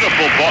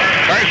 Beautiful ball.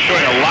 Carr's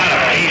showing a lot of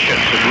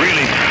patience and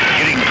really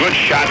getting good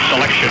shot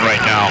selection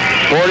right now.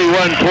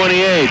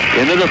 41-28.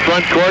 Into the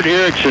front court,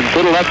 Erickson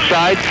to the left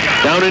side.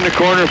 Down in the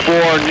corner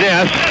for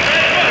Ness.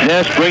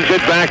 Ness brings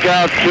it back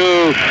out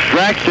to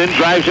Draxton.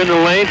 Drives in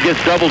the lane, gets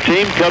double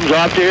teamed, comes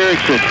off to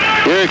Erickson.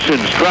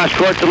 Erickson's cross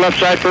court to the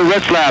left side for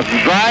Retzlaff.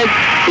 Drives,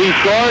 he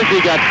scores, he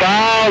got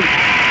fouled.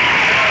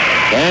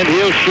 And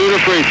he'll shoot a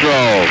free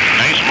throw.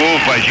 Nice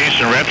move by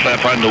Jason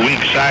Retzlaff on the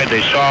weak side.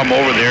 They saw him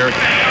over there.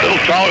 A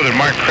little taller than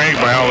Mark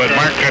Craigmile, but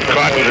Mark got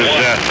caught with his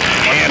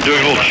hand doing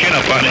a little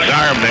chin-up on his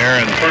arm there,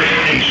 and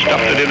he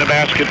stuffed it in the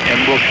basket, and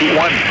will shoot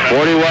one.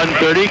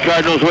 41-30,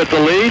 Cardinals with the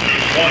lead.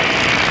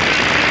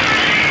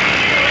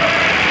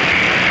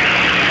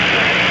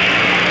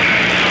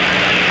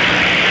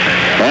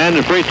 And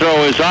the free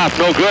throw is off,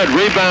 no good.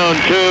 Rebound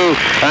to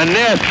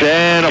Ness,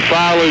 and a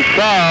foul is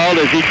called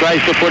as he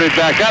tries to put it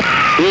back up.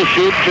 He'll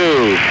shoot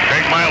two.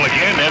 Craigmile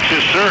again, that's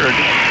his third.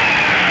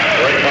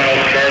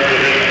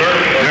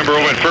 Remember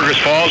over at Fergus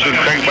Falls when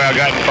Craigmile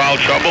got in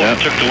foul trouble and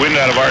took the wind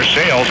out of our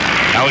sails.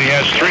 Now he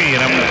has three,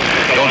 and I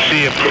don't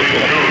see if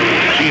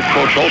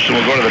Coach Olson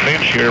will go to the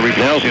bench here to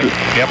replace him.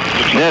 Yep.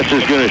 Ness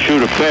is going to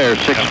shoot a pair.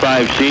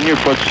 6'5" senior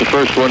puts the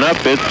first one up.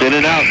 It's in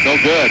and out, no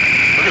good.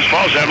 Fergus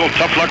Falls had a little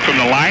tough luck from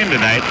the line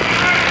tonight.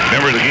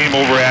 Remember the game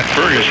over at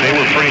Fergus, they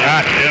were pretty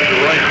hot.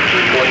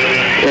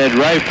 Ed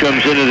Reif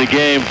comes into the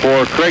game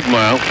for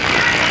Craigmile.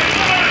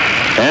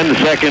 And the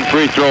second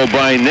free throw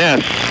by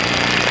Ness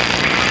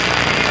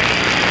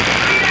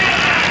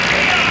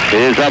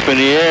is up in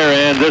the air,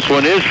 and this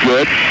one is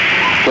good.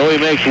 So he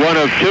makes one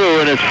of two,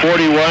 and it's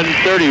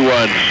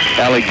 41-31.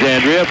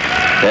 Alexandria,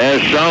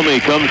 as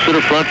Selmy comes to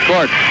the front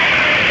court.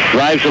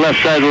 Drives the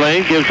left side of the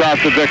lane, gives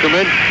off to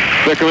Vickerman.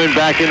 Vickerman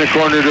back in the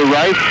corner to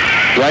Reif.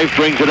 Reif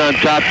brings it on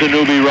top to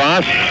Newby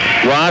Ross.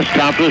 Ross,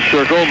 top of the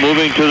circle,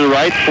 moving to the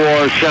right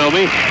for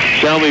Selmy.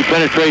 Selmy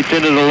penetrates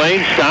into the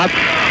lane, stops,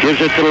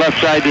 gives it to the left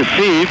side to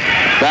Sieve.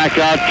 Back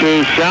out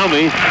to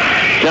Selmy.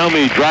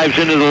 Selmy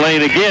drives into the lane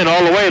again,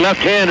 all the way,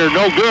 left-hander,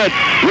 no good.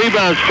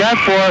 Rebound, Scott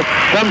for,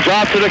 comes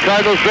off to the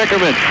Cardinals.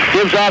 Vickerman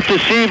gives off to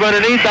Sieve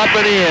underneath, up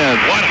in the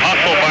end. One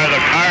hustle by the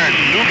Cards.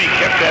 Newby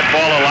kept that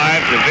ball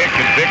alive to Vic,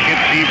 and Vic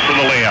hit Sieve for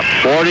the layup.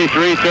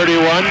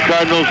 43-31,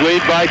 Cardinals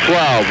lead by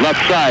 12.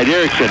 Left side,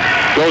 Erickson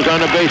goes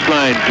on the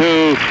baseline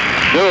to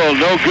Newell,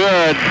 no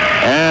good.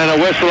 And a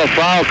whistle, a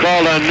foul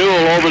called on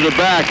Newell over the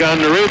back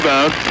on the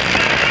rebound.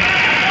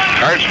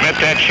 Cards met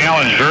that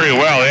challenge very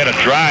well. They had a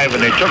drive, and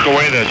they took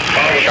away the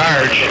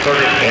charge,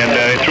 and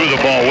they threw the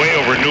ball way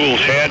over Newell's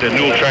head, and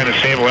Newell trying to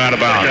save him out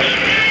of bounds.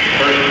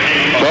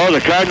 So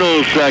the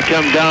Cardinals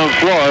come down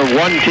floor.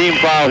 One team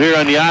foul here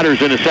on the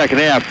Otters in the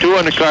second half. Two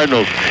on the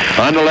Cardinals.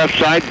 On the left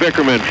side,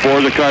 Vickerman for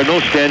the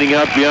Cardinals, standing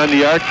up beyond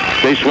the arc.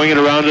 They swing it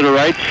around to the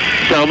right.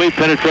 Selmy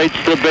penetrates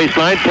to the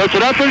baseline, puts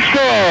it up and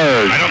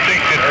scores. I don't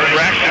think that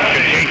Braxton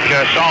can take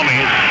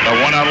Selmy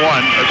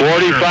one-on-one.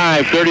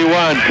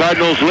 45-31,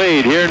 Cardinals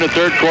lead here in the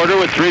third quarter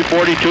with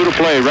 3:42 to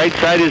play. Right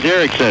side is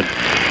Erickson.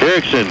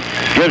 Erickson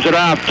gives it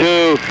off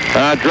to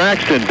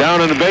Draxton.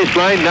 Down on the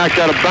baseline, knocked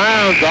out of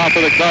bounds off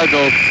of the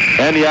Cardinals,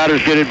 and the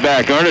Otters get it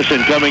back.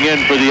 Arneson coming in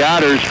for the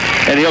Otters,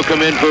 and he'll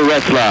come in for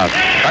Retzlaff.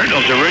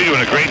 Cardinals are really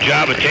doing a great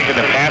job of taking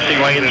the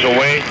passing lanes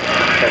away.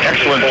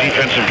 Excellent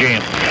defensive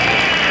game.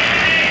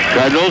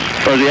 Cardinals,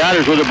 or the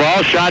Otters with the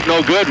ball, shot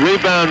no good.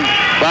 Rebound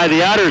by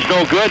the Otters,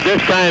 no good.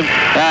 This time,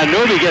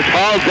 Newby gets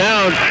hauled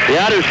down. The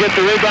Otters get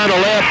the rebound, a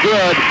layup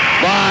good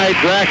by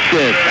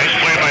Draxton. Nice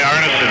play by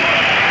Arneson.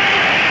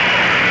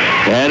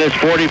 And it's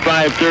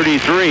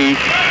 45-33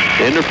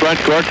 in the front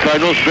court.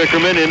 Cardinals.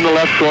 Vickerman in the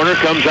left corner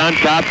comes on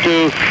top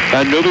to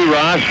Newby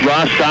Ross.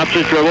 Ross stops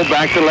his dribble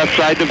back to left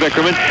side to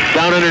Vickerman.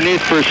 Down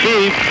underneath for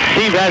Sieve.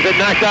 Sieve has it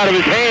knocked out of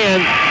his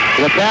hands.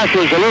 The pass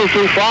was a little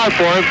too far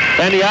for him,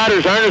 and the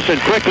Otters, Arneson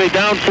quickly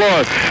down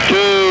floor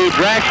to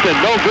Draxton.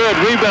 No good.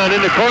 Rebound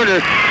in the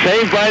corner,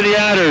 saved by the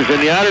Otters, and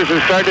the Otters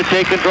are starting to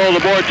take control of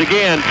the boards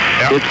again.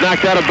 Yep. It's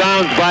knocked out of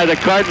bounds by the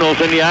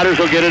Cardinals, and the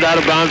Otters will get it out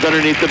of bounds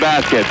underneath the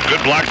basket.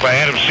 Good block by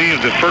Adam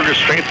Sieve. The Fergus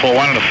faithful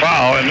wanted a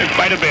foul, and it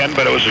might have been,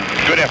 but it was a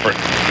good effort.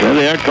 Well,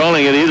 they aren't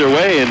calling it either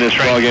way in this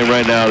ball game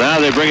right now. Now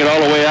they bring it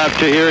all the way out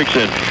to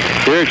Erickson.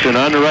 Erickson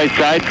on the right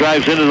side,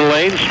 drives into the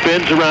lane,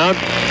 spins around,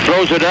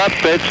 throws it up.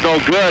 It's no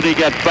good. He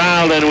got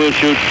fouled and will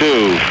shoot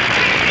two.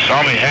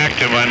 Salmi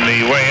hacked him on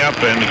the way up,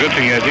 and the good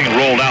thing I think it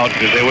rolled out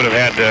because they would have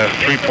had a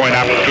three-point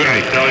opportunity.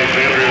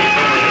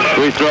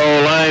 Free throw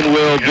line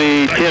will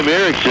be Tim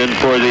Erickson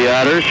for the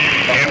Otters.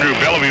 Andrew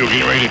Bellevue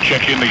getting ready to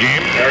check in the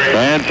game.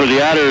 And for the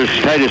Otters,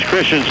 Titus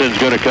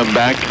Christensen's going to come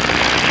back.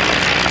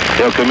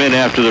 He'll come in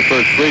after the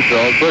first free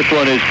throw. First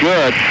one is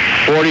good.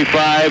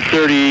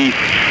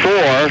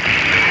 45-34.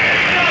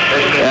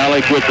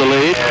 Alec with the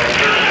lead.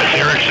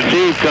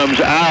 Steve comes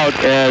out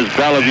as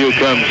Bellevue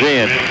comes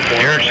in.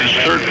 Erickson's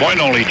third point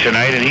only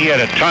tonight, and he had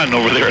a ton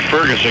over there at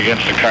Fergus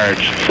against the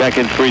Cards.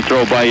 Second free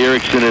throw by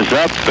Erickson is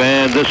up,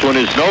 and this one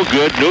is no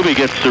good. Newby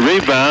gets the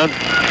rebound,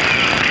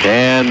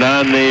 and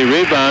on the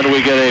rebound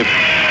we get a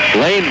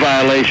lane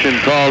violation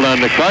called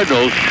on the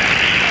Cardinals.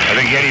 I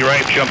think Eddie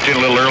Wright jumped in a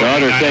little early. No,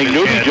 they're saying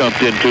Newby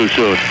jumped in too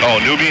soon. Oh,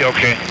 Newby?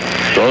 Okay.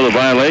 So the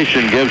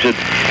violation gives it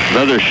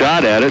another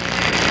shot at it.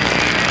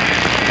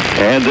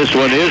 And this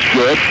one is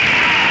good.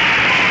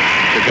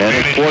 And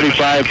it's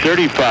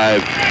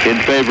 45-35 in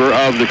favor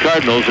of the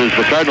Cardinals as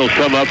the Cardinals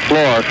come up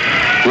floor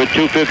with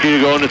 2:50 to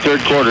go in the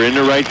third quarter. In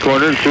the right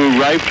corner to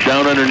Ripe,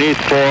 down underneath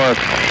for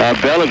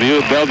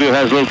Bellevue. Bellevue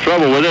has a little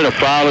trouble with it. A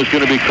foul is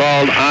going to be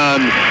called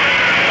on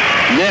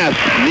Ness,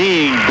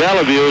 kneeing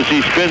Bellevue as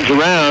he spins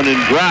around and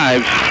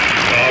drives.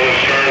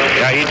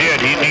 Yeah, he did.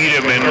 He kneed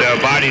him and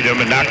bodied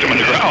him and knocked him on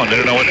the ground. I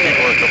don't know what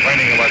people are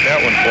complaining about that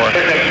one for.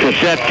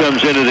 Cassette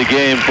comes into the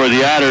game for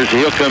the Otters.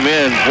 He'll come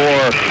in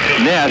for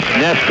Ness.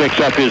 Ness picks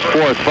up his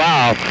fourth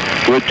foul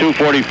with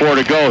 2:44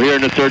 to go here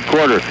in the third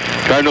quarter.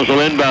 Cardinals will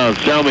inbound.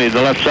 Selmy,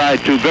 the left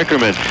side to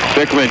Vickerman.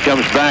 Vickerman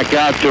comes back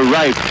out to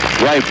Ripe.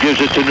 Ripe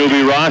gives it to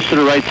Newby Ross to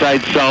the right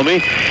side.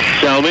 Selmy.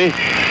 Selmy.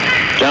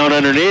 Down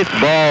underneath,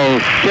 ball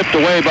tipped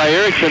away by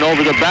Erickson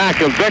over the back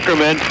of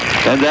Vickerman,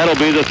 and that'll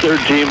be the third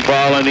team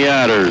foul on the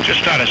Otters.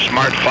 Just not a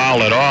smart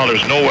foul at all.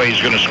 There's no way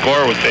he's going to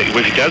score with it.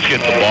 If he does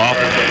get the ball,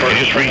 he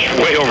just reached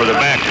way over the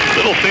back.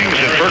 Little things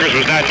that Fergus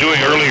was not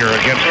doing earlier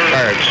against the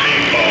Cards.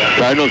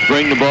 Cardinals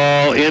bring the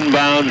ball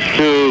inbounds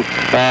to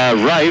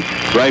Rife.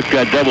 Rife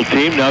got double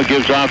teamed, now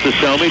gives off to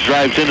Selmy,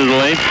 drives into the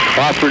lane,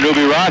 off for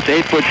Newby Ross,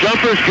 8-foot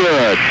jumper's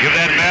good. Give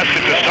that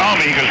basket to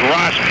Selmy because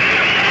Ross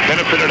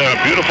benefited a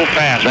beautiful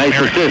pass. Nice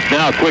assist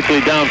now,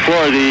 quickly down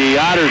floor. The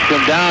Otters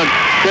come down.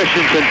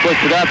 Christensen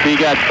puts it up. He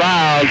got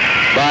fouled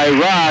by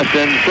Ross,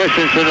 and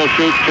Christensen will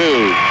shoot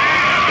two.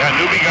 Yeah,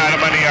 Newby got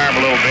him on the arm a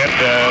little bit.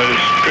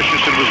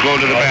 Christensen was going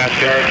to the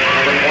basket.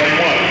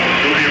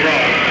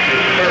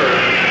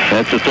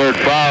 That's the third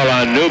foul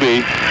on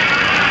Newby.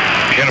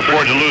 Can't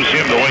afford to lose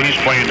him the way he's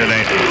playing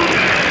tonight.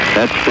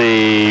 That's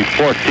the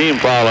fourth team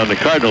foul on the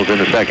Cardinals in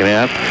the second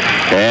half.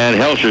 And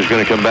Helsher's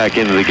going to come back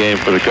into the game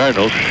for the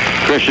Cardinals.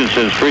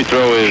 Christensen's free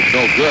throw is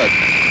no good.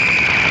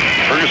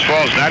 Fergus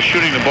Falls not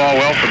shooting the ball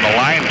well from the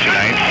line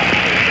tonight.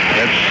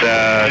 That's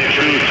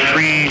 2,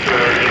 3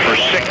 for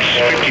 6,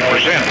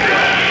 50%.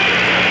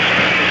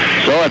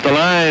 So at the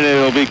line,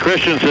 it'll be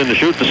Christensen to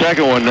shoot the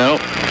second one now.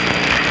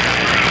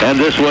 And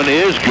this one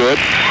is good.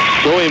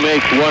 So he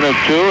makes one of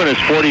two, and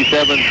it's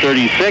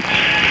 47-36.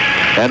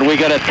 And we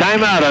got a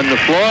timeout on the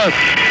floor.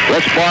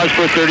 Let's pause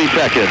for 30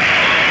 seconds.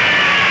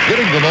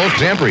 Getting the most,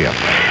 Zambria.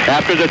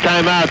 After the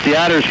timeout, the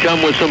Otters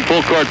come with some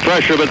full court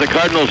pressure, but the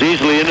Cardinals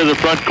easily into the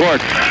front court.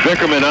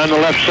 Vickerman on the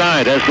left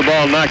side has the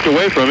ball knocked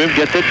away from him,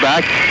 gets it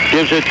back,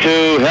 gives it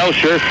to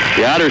Helsher.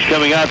 The Otters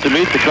coming out to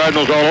meet the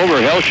Cardinals all over.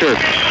 Helsher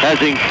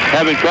having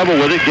trouble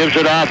with it, gives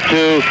it off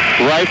to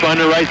Ripe on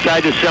the right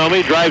side to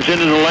Selmy, drives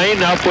into the lane,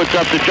 now puts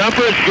up the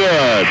jumper. It's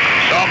good.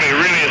 Selmy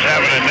really is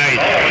having a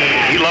night.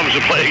 He loves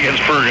to play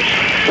against Fergus.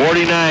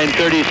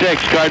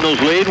 49-36, Cardinals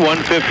lead,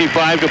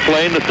 1:55 to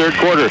play in the third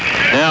quarter.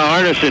 Now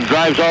Arneson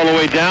drives all the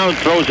way down,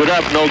 throws it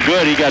up, no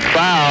good. He got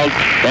fouled,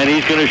 and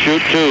he's going to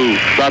shoot two.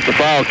 Thought the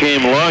foul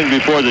came long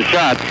before the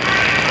shot.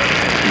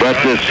 But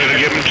it's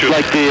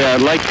like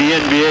the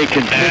NBA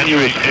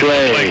continuous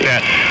play. Like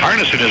that.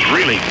 Arneson is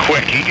really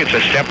quick. He gets a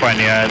step on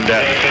you, and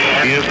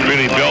he isn't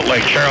really built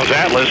like Charles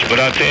Atlas, but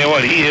I'll tell you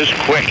what, he is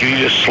quick. He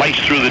just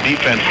sliced through the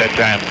defense that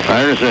time.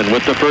 Arneson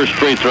with the first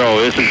free throw.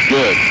 This is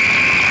good.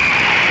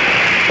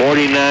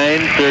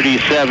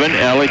 49-37,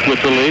 Alec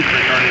with the lead.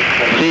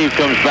 Steve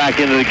comes back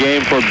into the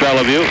game for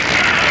Bellevue.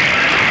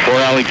 for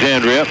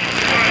Alexandria.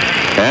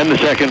 And the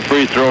second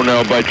free throw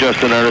now by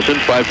Justin Arneson,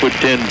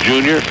 5'10"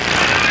 junior.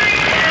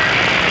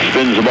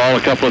 Spins the ball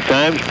a couple of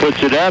times,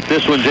 puts it up.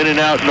 This one's in and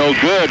out, no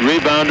good.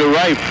 Rebound to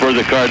Rife for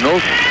the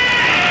Cardinals.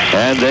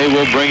 And they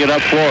will bring it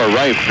up floor.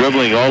 Rife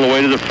dribbling all the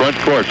way to the front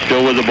court,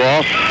 still with the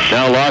ball.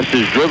 Now lost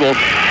his dribble.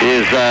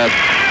 Is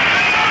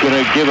going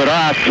to give it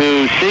off to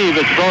Steve.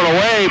 It's thrown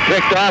away,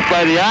 picked off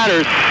by the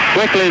Otters.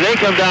 Quickly, they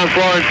come down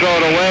floor and throw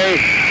it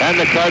away, and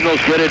the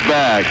Cardinals get it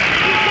back.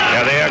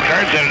 Yeah,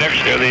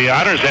 the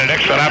Otters had an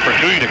excellent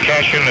opportunity to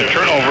cash in the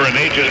turnover, and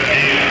they just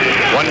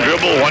one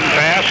dribble, one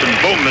pass, and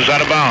boom, is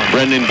out of bounds.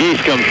 Brendan Geese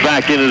comes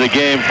back into the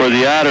game for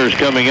the Otters.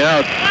 Coming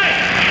out,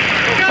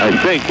 I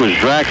think, was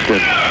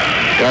Draxton.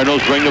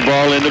 Cardinals bring the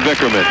ball into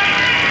Vickerman.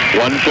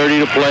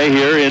 1:30 to play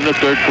here in the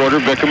third quarter.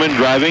 Vickerman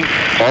driving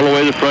all the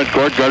way to the front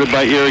court, guarded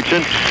by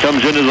Erickson.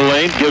 Comes into the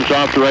lane, gives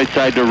off the right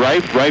side to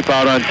Rife. Rife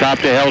out on top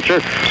to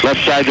Helcher.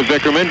 Left side to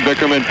Vickerman.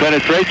 Vickerman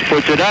penetrates,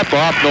 puts it up,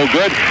 off, no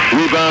good.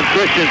 Rebound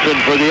Christensen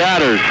for the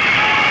Otters.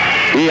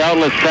 The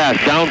outlets pass,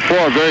 down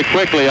four very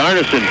quickly.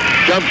 Arneson,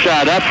 jump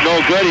shot up,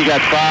 no good. He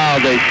got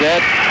fouled, they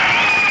said.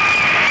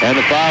 And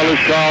the foul is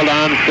called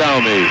on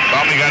Salmi.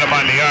 Salmi got him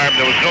on the arm.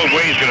 There was no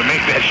way he's going to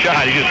make that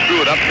shot. He just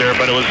threw it up there,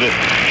 but it was a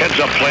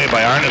heads-up play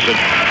by Arneson.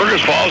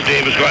 Fergus Falls,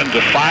 Dave, has gone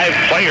to 5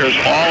 players,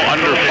 all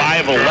under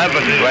 5'11"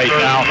 right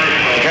now,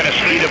 to kind of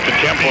speed up the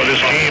tempo of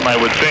this game, I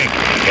would think.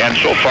 And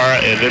so far,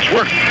 it's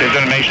worked. They've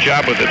done a nice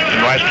job with it in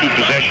the last 2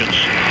 possessions.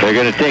 They're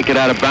going to take it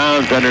out of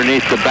bounds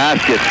underneath the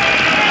basket.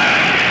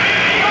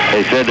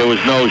 They said there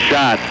was no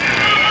shot.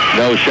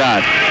 No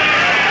shot.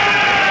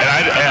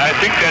 I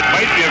think that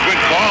might be a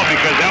good call,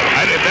 because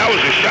if that was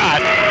a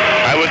shot,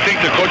 I would think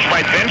the coach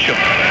might bench him.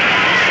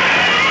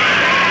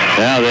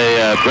 Now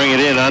they bring it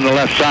in on the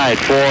left side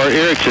for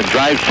Erickson.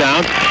 Drives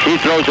down. He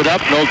throws it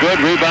up. No good.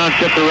 Rebound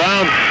tipped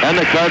around, and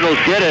the Cardinals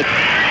get it.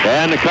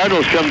 And the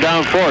Cardinals come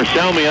down 4.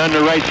 Salmi on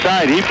the right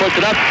side. He puts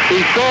it up. He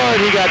scored.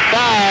 He got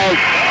fouled.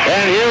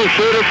 And he'll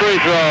shoot a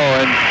free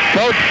throw. And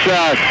Coach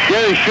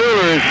Gary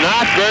Schuler is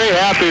not very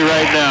happy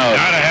right now.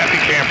 Not a happy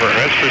camper,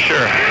 that's for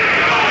sure.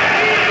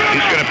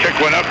 He's going to pick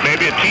one up.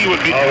 Maybe a tee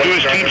would do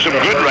his team some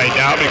good right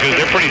now, because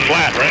they're pretty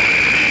flat, right?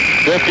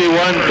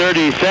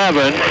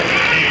 51-37.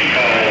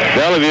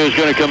 Bellevue is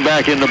going to come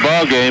back in the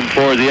ball game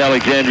for the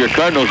Alexandria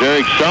Cardinals.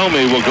 Eric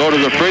Salmi will go to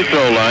the free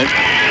throw line.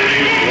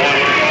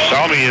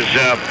 Salmi is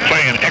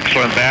playing an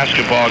excellent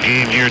basketball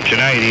game here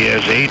tonight. He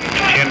has 8,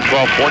 10,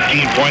 12,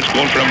 14 points,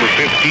 going for number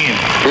 15.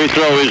 Free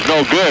throw is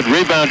no good.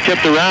 Rebound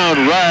tipped around.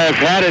 Rive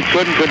had it,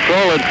 couldn't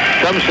control it.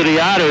 Comes to the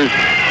Otters.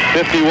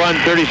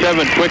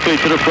 51-37,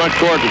 quickly to the front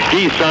court.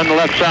 Geese on the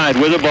left side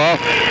with the ball.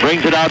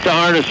 Brings it out to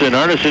Arneson.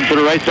 Arneson to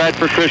the right side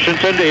for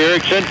Christensen, to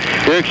Erickson.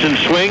 Erickson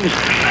swings,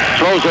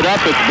 throws it up.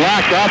 It's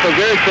blocked off of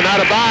Erickson,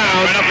 out of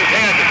bounds. Right up his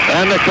head.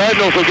 And the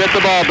Cardinals will get the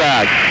ball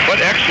back.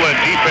 What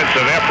excellent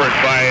defensive effort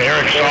by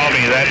Eric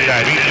Salmi that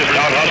time. He just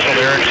out-hustled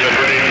Erickson.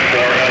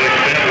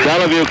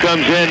 Bellevue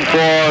comes in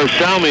for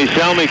Salmi.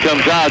 Salmi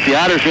comes out. The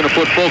Otters going to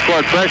put full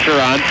court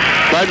pressure on.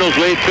 Cardinals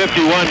lead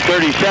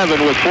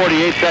 51-37 with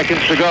 48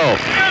 seconds to go.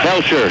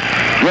 Helcher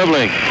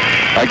dribbling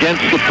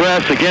against the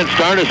press, against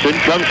Arneson.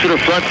 Comes to the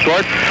front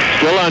court.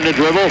 Still on the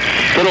dribble.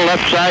 To the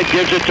left side.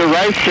 Gives it to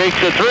Rife. Takes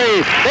the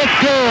three. It's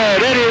good.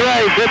 Eddie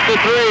Rife hits the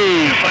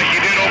three. Just like he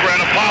did over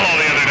at Apollo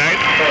the other night.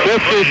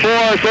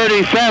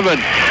 54-37.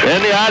 And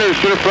the Otters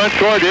to the front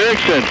court.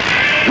 Erickson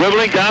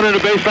dribbling down in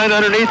the baseline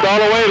underneath all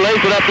the way.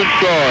 Lays it up and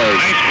scores.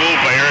 Nice move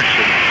by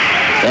Erickson.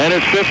 And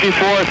it's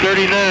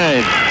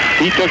 54-39.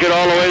 He took it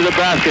all the way to the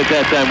basket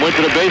that time. Went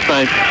to the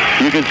baseline.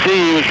 You can see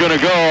he was going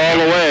to go all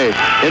the way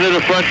into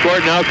the front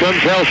court. Now comes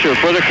Helcher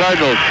for the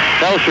Cardinals.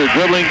 Helcher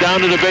dribbling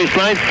down to the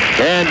baseline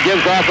and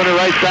gives off on the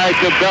right side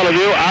to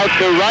Bellevue. Out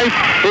to Rife.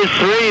 His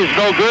three is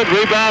no good.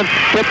 Rebound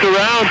tipped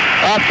around.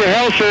 Off to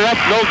Helcher. Up,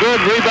 no good.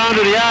 Rebound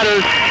to the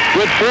Otters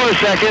with 4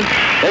 seconds.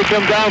 They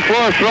come down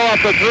floor, throw up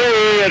a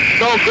three. It's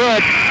no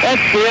good.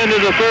 That's the end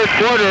of the third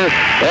quarter.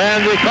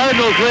 And the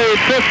Cardinals lead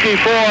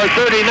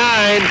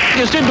 54-39.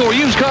 Biggest indoor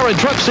used car and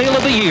truck sale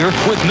of the year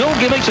with no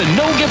gimmicks and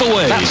no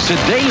giveaways. That's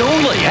today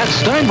only at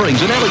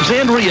Steinbring's in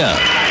Alexandria.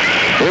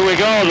 Here we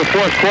go, the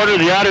fourth quarter.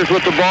 The Otters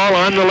with the ball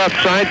on the left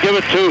side. Give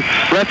it to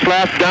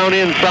Retzlaff down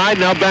inside.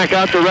 Now back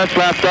out to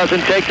Retzlaff.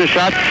 Doesn't take the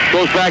shot.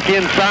 Goes back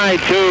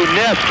inside to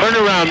Ness.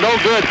 Turnaround, no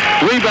good.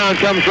 Rebound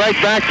comes right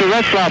back to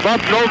Retzlaff.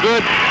 Up, no good.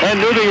 And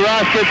Newby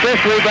Ross gets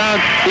this rebound.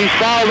 He's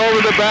fouled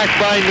over the back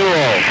by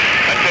Newell.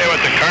 I tell you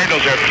what, the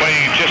Cardinals are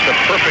playing just a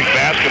perfect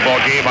basketball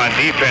game on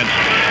defense.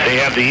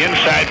 They have the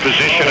inside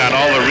position on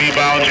all the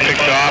rebounds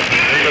picked off,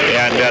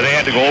 and they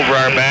had to go over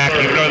our back.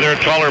 Even though they're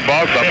a taller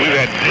ball club, we've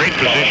had great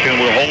position.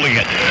 We're holding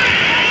it.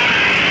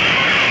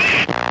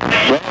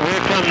 Well,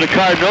 here come the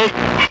Cardinals.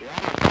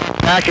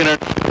 Back in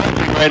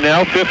right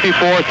now,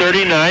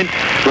 54-39.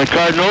 The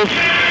Cardinals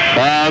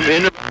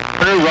in the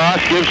Ross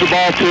gives the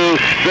ball to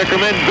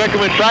Vickerman.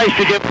 Vickerman tries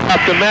to get it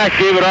off to Mack,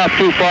 gave it off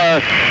too far,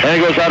 and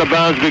it goes out of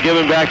bounds, be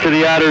given back to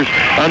the Otters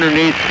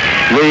underneath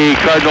the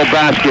Cardinal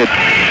basket.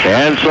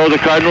 And so the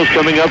Cardinals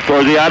coming up,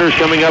 or the Otters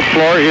coming up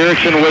floor.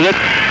 Erickson with it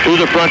to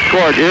the front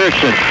court.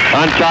 Erickson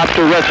on top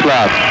to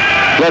Retzlaff.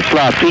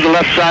 Retzlaff to the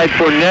left side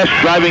for Ness,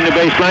 driving the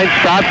baseline,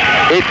 stops,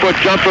 8-foot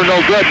jumper,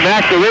 no good.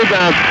 Mack the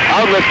rebound,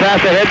 outlet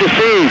pass ahead to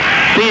Steve.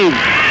 Steve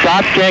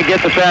stops, can't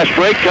get the fast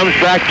break, comes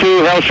back to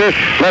Helsher,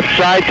 left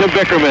side to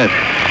Vickerman.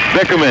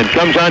 Vickerman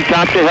comes on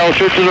top to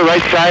Helsher, to the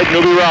right side,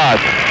 Newby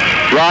Ross.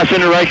 Ross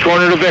in the right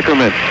corner to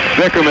Vickerman.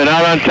 Vickerman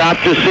out on top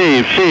to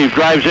Steve. Steve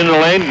drives into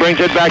the lane, brings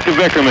it back to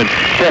Vickerman.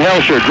 To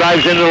Helsher,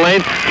 drives into the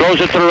lane,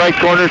 throws it to the right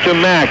corner to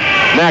Mack.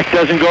 Mack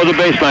doesn't go to the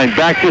baseline,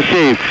 back to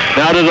Steve.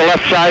 Now to the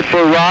left side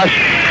for Ross,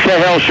 to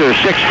Helsher.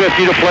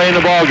 6:50 to play in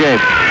the ball game.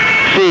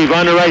 Steve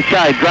on the right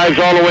side, drives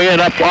all the way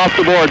in, up off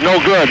the board, no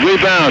good.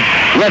 Rebound,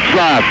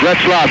 Retzlaff.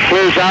 Retzlaff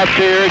clears out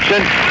to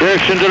Erickson.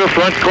 Erickson to the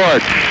front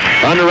court.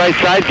 On the right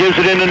side, gives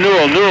it into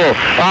Newell. Newell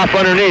off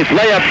underneath,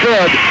 layup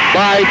good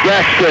by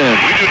Braxton.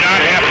 We do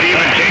not have to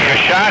even take a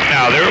shot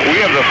now.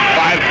 We have the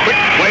 5 quick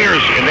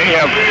players, and they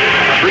have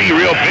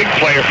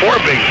 4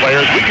 big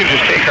players. We can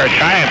just take our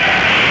time.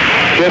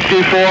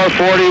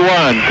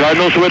 54-41.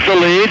 Cardinals with the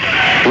lead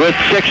with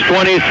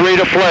 6:23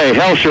 to play.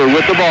 Helsher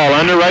with the ball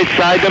on the right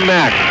side to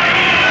Mack.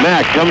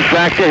 Mack comes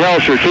back to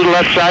Helsher, to the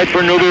left side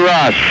for Newby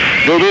Ross.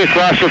 Newby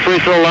across the free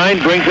throw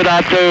line, brings it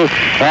out to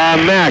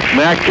Mack.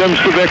 Mack comes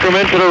to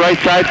Vickerman, to the right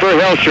side for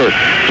Helsher.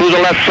 To the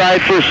left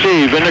side for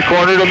Steve, in the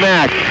corner to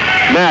Mack.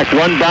 Mack,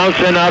 one bounce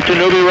and out to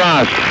Newby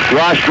Ross.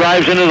 Ross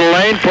drives into the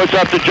lane, puts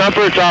up the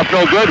jumper, it's off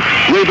no good.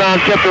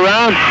 Rebound tipped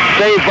around,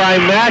 saved by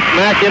Mack.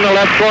 Mack in the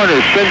left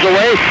corner, spins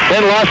away,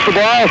 then lost the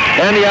ball,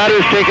 and the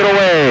Otters take it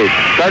away.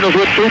 Cardinals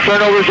with 2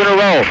 turnovers in a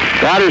row.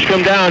 The Otters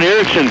come down,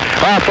 Erickson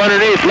off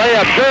underneath,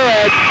 layup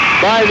good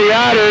by the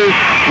Otters.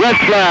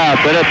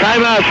 Retzlaff, and a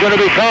timeout's going to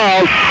be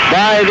called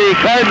by the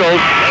Cardinals,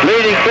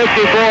 leading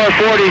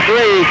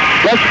 54-43.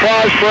 Let's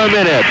pause for a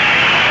minute.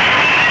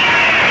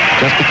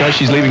 Just because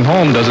she's leaving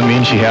home doesn't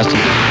mean she has to.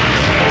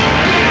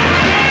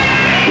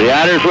 The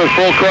Otters with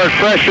full court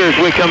pressure as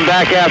we come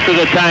back after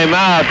the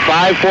timeout.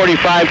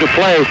 5:45 to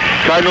play.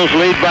 Cardinals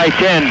lead by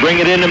 10. Bring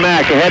it into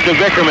Mack. Ahead to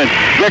Vickerman.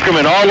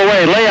 Vickerman all the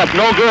way. Layup,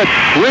 no good.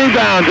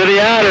 Rebound to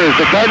the Otters.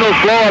 The Cardinals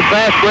blow a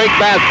fast break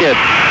basket.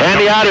 And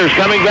the Otters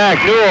coming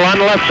back. Newell on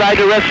the left side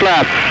to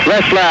Retzlaff.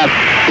 Retzlaff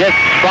gets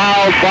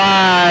fouled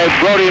by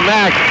Brody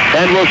Mack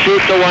and will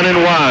shoot the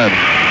 1-and-1.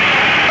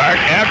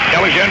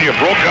 Alexandria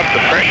broke up the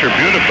pressure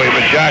beautifully,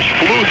 but Josh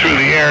flew through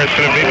the air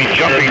instead of maybe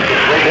jumping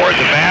toward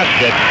the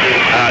basket.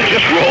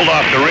 Just rolled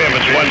off the rim.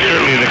 It's one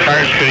certainly the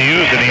Cards could have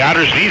used, and the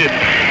Otters needed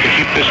to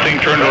keep this thing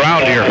turned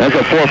around here. That's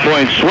a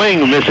 4-point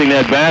swing, missing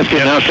that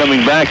basket. Yes. Now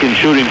coming back and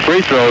shooting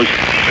free throws.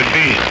 Could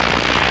be.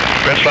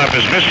 Retzlaff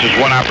has missed his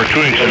one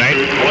opportunity tonight.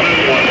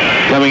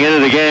 Coming into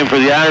the game for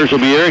the Otters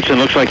will be Erickson.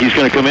 Looks like he's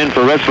going to come in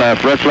for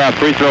Retzlaff. Retzlaff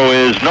free throw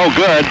is no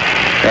good,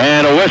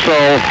 and a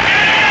whistle.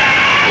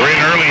 We're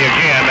in early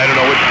again. I don't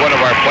know which one of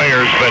our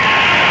players, but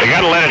they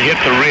got to let it hit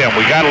the rim.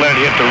 We got to let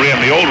it hit the rim.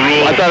 The old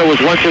rule. I thought it was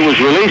once it was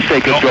released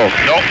they could go.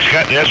 No,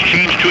 that's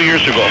changed 2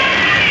 years ago.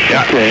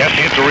 Yeah, okay. It has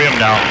to hit the rim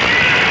now.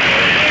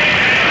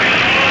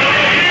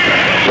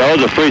 So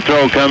the free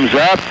throw comes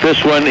up.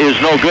 This one is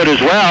no good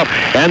as well,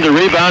 and the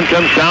rebound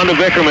comes down to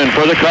Vickerman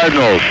for the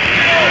Cardinals.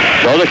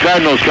 So the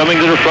Cardinals coming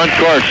to the front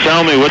court.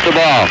 Selmy with the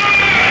ball.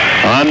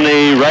 On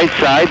the right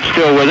side,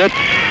 still with it.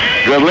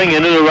 Dribbling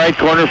into the right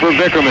corner for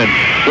Vickerman.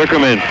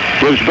 Vickerman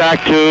gives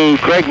back to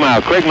Craigmile.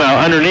 Craigmile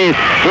underneath,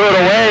 threw it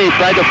away,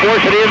 tried to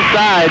force it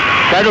inside.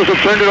 Cardinals have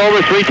turned it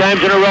over 3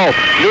 times in a row.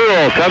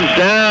 Newell comes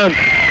down,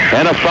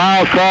 and a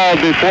foul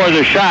called before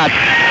the shot,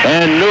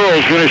 and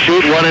Newell's going to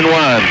shoot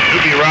 1-and-1.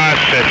 Newby Ross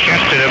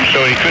chested him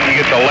so he couldn't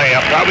get the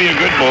layup. Probably a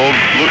good move.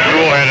 Luke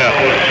Newell had a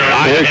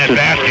eye in that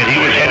basket. He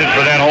was headed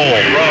for that hole.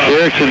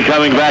 Erickson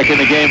coming back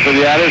in the game for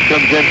the Otters,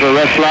 comes in for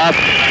Retzlaff.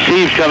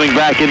 Steve's coming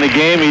back in the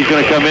game. He's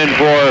going to come in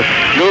for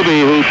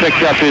Newby, who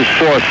picked up his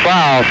 4th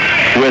foul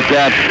with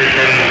that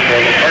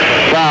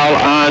foul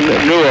on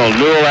Newell.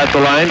 Newell at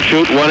the line,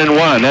 shoot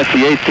 1-and-1. That's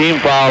the 8th team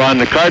foul on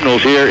the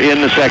Cardinals here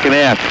in the second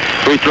half.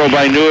 Free throw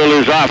by Newell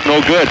is off,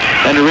 no good.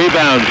 And the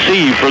rebound,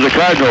 Steve for the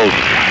Cardinals.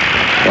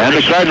 And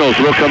the Cardinals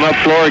will come up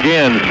floor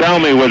again.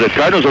 Selmy with it.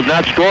 Cardinals have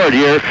not scored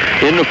here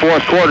in the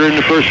 4th quarter in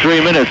the first 3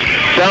 minutes.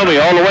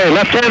 Selmy all the way.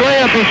 Left-hand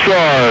layup, he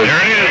scores.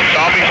 There it is.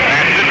 Selmy's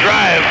managed to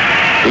drive.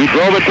 He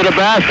drove it to the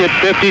basket,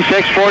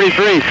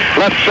 56-43.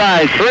 Left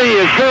side, 3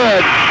 is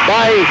good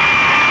by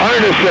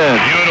Arneson.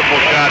 Beautiful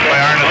shot by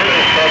Arneson.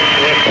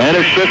 And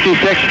it's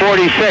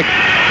 56-46.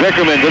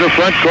 Vickerman to the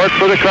front court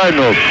for the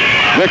Cardinals.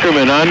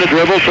 Vickerman on the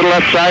dribble to the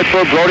left side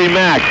for Brody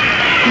Mack.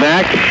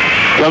 Mack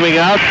coming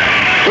out,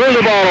 threw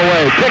the ball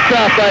away, picked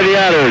off by the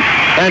Otters,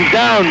 and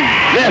down,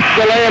 missed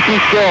the layup, he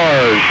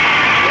scores.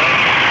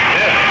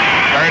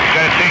 Cards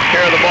got to take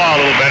care of the ball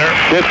a little better.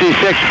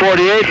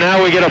 56-48.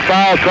 Now we get a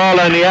foul call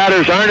on the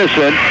Otters.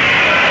 Arneson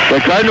The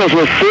Cardinals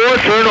with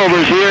 4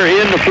 turnovers here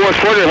in the fourth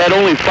quarter, had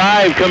only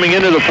 5 coming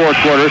into the fourth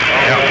quarter.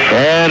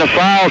 And a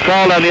foul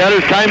called on the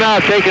other.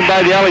 Timeout taken by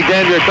the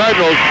Alexandria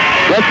Cardinals.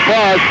 Let's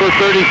pause for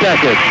 30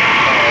 seconds.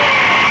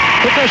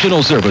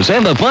 Professional service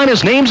and the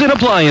finest names in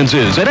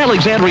appliances. At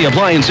Alexandria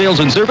Appliance Sales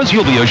and Service,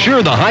 you'll be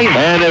assured the high...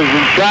 And have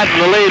gotten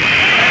the lead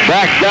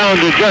back down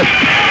to just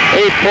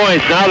 8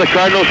 points. Now the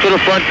Cardinals to the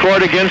front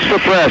court against the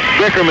press.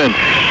 Bickerman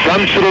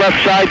comes to the left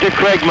side to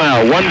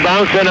Craigmile. One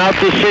bounce and out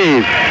to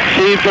Sieve.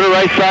 Sieve to the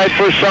right side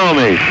for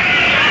Salmi.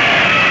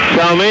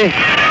 Salmi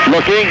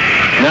looking,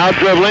 now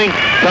dribbling,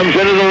 comes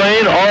into the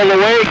lane all the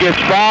way,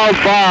 gets fouled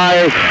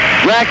by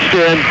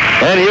Braxton,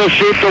 and he'll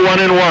shoot the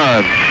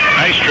 1-and-1.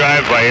 Nice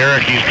drive by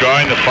Eric. He's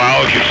drawing the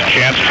foul, gets a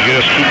chance to get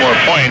us 2 more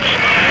points.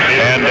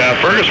 And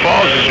Fergus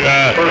Falls is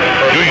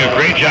doing a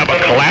great job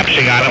of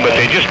collapsing on him, but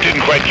they just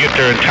didn't quite get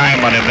there in time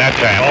on him that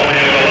time.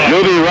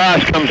 Newbie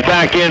Ross comes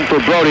back in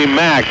for Brody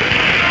Mack.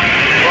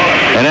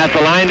 And at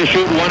the line to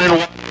shoot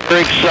 1-and-1,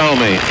 Eric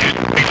Salmi.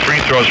 Big free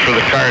throws for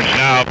the Cards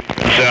now.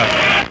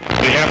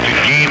 We have to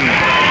gain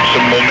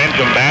some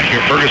momentum back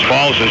here. Fergus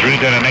Falls has really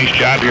done a nice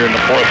job here in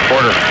the fourth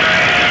quarter.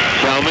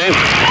 Salmi,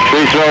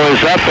 free throw is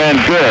up and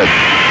good.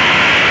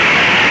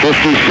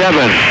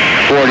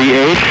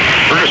 57-48.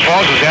 Fergus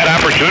Falls has had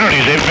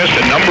opportunities. They've missed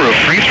a number of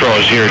free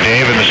throws here,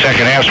 Dave, in the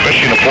second half,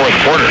 especially in the fourth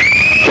quarter.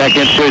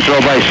 Second free throw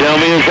by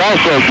Salmi is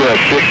also good.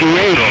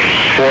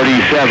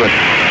 58-47.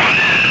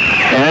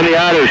 And the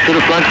Otters to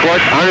the front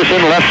court.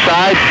 Arneson left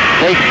side,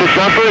 takes the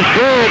jumper.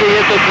 Good. He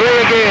hits the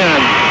 3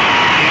 again.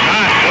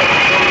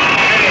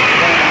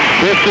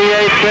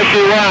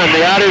 58-51.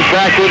 The Otters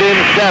back within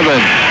 7.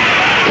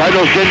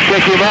 Cardinals didn't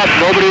pick him up.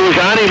 Nobody was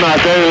on him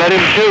out there. Let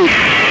him shoot.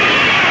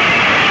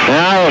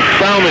 Now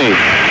Salmi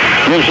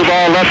gives the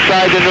ball left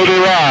side to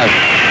Newbie Ross.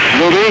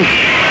 Newbie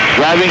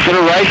driving to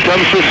the right,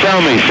 comes to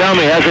Salmi.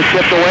 Salmi has it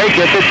tipped away,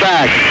 gets it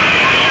back.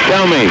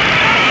 Salmi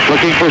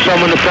looking for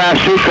someone to pass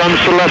to, comes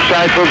to left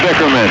side for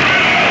Bickerman.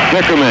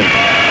 Bickerman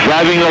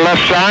driving the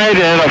left side,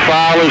 and a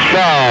foul is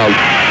called.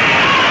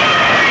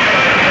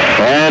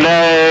 And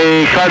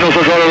Cardinals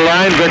will go to the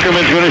line.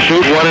 Bickerman's going to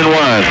shoot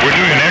 1-and-1. We're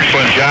doing an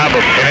excellent job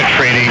of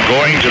penetrating,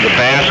 going to the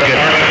basket,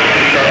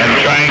 and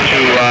trying to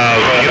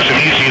get some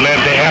easy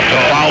layup. They have to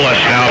foul us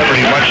now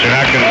pretty much. They're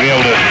not going to be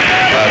able to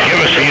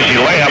give us an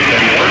easy layup. And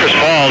Fergus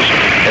Falls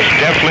has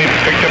definitely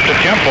picked up the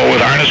tempo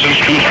with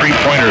Arneson's 2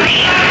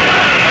 3-pointers.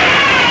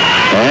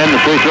 And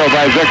the free throw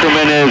by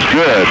Bickerman is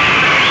good.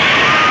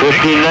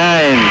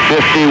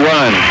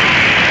 59-51.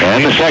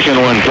 And the second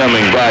one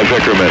coming by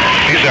Bickerman.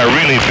 These are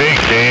really big,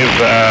 Dave,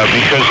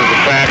 because of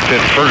the fact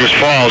that Fergus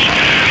Falls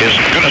is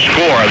going to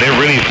score. They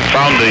really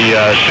found the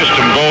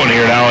system going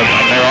here now on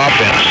their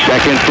offense.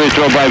 Second free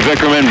throw by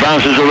Bickerman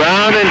bounces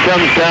around and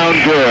comes down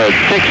good.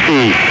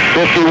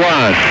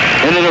 60-51.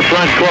 Into the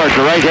front court,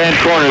 the right-hand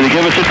corner. They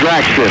give it to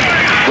Braxton.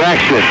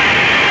 Braxton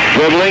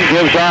dribbling,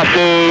 gives off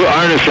to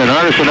Arneson.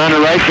 Arneson on the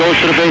right, goes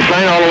to the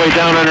baseline, all the way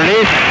down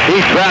underneath.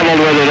 He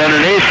traveled with it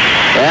underneath.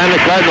 And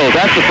the Cardinals,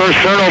 that's the first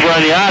turnover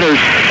on the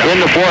Otters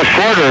in the fourth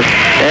quarter,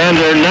 and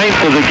their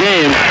 9th of the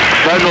game.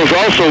 Cardinals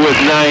also with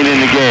 9 in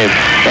the game.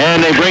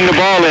 And they bring the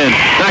ball in.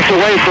 Knocked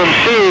away from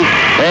Steve,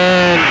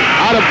 and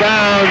out of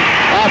bounds,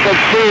 off of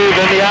Steve,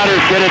 and the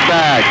Otters get it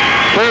back.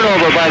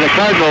 Turnover by the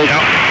Cardinals.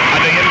 Now, on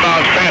the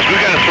inbounds pass, we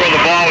got to throw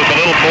the ball with a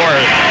little more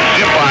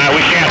zip on it.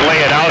 We can't lay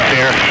it out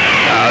there.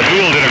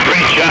 Dooley did a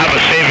great job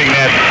of saving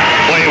that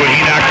play when he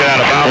knocked it out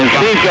of bounds. And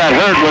Steve got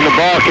hurt when the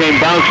ball came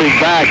bouncing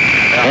back,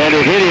 and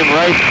it hit him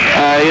right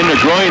in the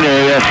groin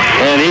area,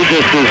 and he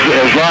just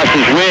has lost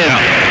his wind.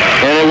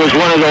 And it was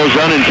one of those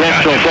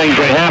unintentional things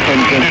that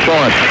happened and so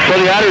on. So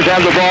the Otters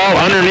have the ball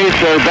underneath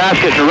their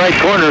basket in the right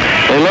corner.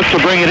 They look to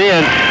bring it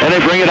in, and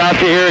they bring it out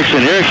to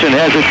Erickson. Erickson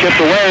has it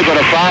tipped away, but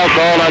a foul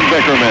called on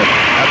Bickerman.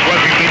 That's what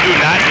we do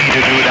not need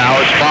to do now,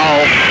 is foul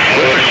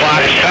with the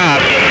clock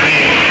stopped,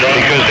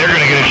 because they're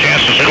going to get a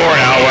chance to score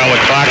now while the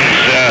clock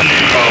is...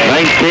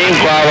 19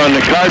 foul on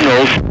the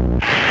Cardinals.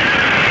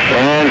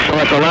 And so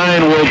at the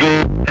line will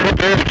be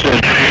Erickson.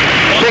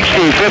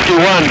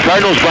 60-51.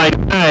 Cardinals by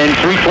 9.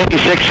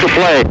 3:26 to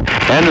play.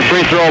 And the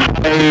free throw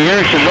by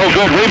Erickson. No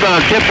good.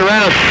 Rebound tipped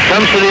around.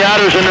 Comes to the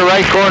Otters in the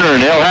right corner, and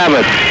they'll have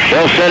it.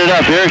 They'll set it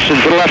up. Erickson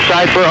to the left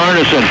side for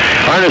Arneson.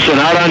 Arneson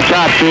out on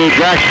top to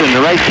Braxton.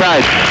 The right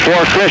side for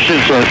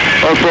Christensen.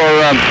 Or for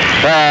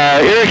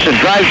Erickson.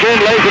 Drives in,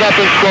 lays it up,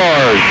 and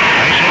scores.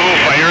 Nice move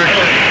by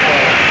Erickson.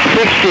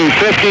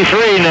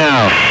 60-53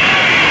 now.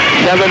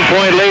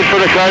 7-point lead for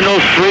the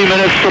Cardinals. 3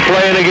 minutes to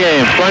play in the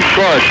game. Front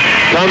court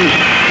comes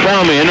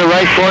Salmi in the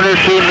right corner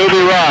to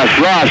Newbie Ross.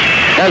 Ross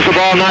has the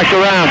ball knocked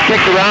around,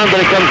 kicked around,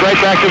 but it comes right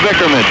back to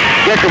Bickerman.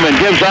 Bickerman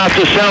gives off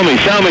to Salmi.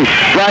 Salmi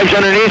drives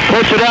underneath,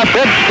 puts it up,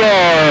 and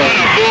scores.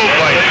 What a move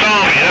by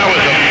Salmi. That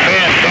was a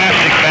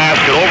fantastic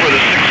basket over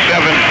the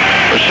 6'7"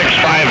 or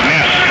 6'5"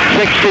 miss.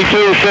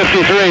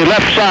 62-53.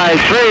 Left side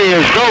three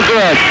is no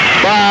good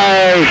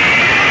by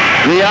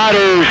the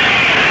Otters.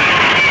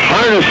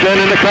 Arneson,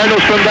 and the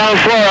Cardinals come down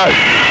for it.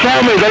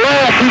 Salmi, the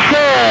layup, he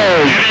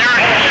scores. And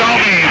Eric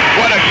Salmi,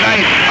 what a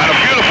nice, on a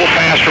beautiful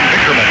pass from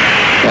Bickerman.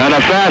 And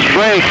a fast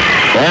break.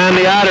 And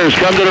the Otters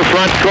come to the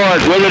front court.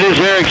 With it is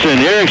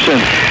Erickson.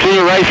 Erickson to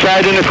the right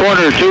side in the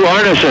corner to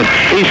Arneson.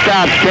 He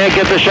stops. Can't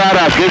get the shot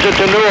off. Gives it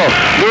to Newell.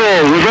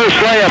 Newell, reverse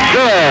layup.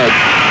 Good.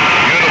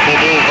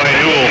 Beautiful move by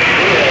Newell.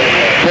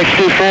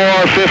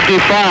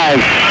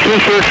 64-55.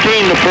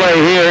 2:13 to play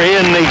here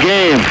in the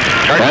game.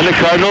 And the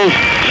Cardinals,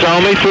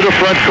 Salmi to the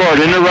front court.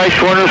 In the right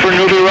corner for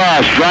Newby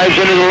Ross. Drives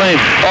into the lane.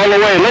 All the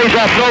way. Lays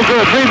up. No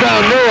good.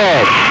 Rebound.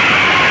 Newell.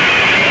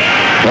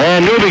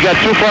 And Newby got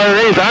too far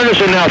underneath.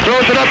 Arneson now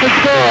throws it up and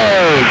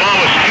scores. The ball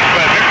was skipped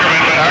by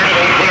Vickerman, but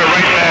Arneson put it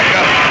right back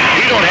up.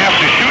 You don't have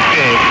to shoot,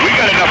 Dave. We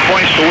got enough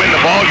points to win the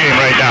ball game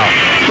right now.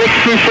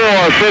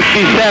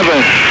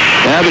 64-57.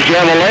 Now that you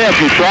have a layup,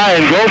 you try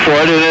and go for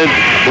it, and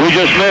we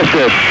just missed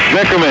it.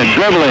 Vickerman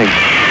dribbling.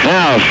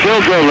 Now,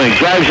 still dribbling.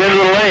 Drives into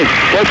the lane.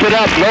 Puts it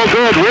up. No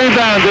good.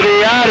 Rebound to the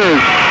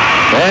Otters.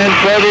 And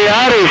so the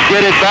Otters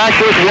get it back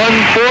with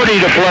 1:40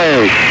 to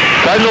play.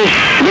 Cardinals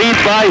lead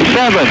by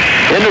 7.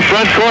 In the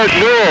front court,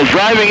 Newell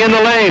driving in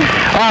the lane.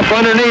 Off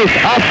underneath.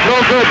 Up, no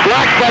good.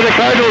 Blocked by the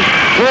Cardinals.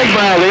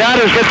 Swigmile. The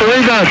Otters get the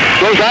rebound.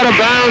 Goes out of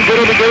bounds.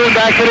 It'll be given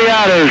back to the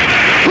Otters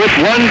with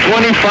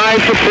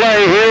 1:25 to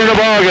play here in the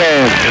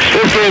ballgame.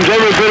 This game's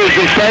every bit as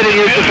exciting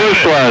as the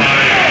first one.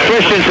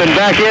 Christensen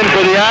back in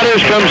for the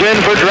Otters. Comes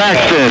in for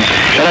Draxton.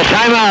 And a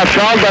timeout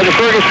called by the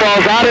Fergus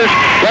Falls Otters.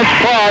 Let's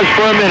pause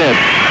for a minute.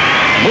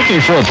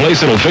 Looking for a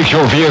place that'll fix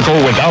your vehicle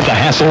without the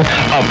hassle?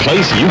 A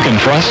place you can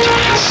trust?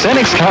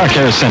 Senex Car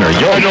Care Center.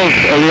 The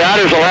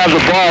Otters will have the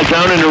ball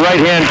down in the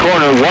right-hand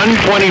corner.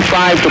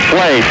 1:25 to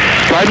play.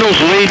 Cardinals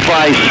lead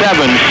by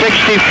 7,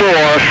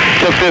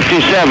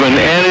 64-57.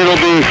 And it'll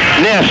be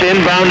Ness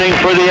inbounding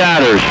for the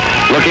Otters.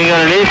 Looking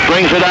underneath,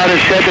 brings it out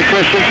instead to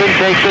Christensen.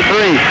 Takes the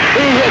three.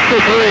 He hits the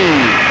three.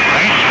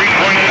 Nice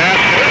three-point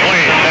basket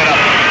play set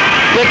up.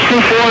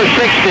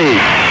 64-60.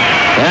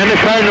 And the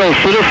Cardinals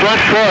to the front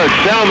court.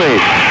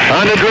 Selmy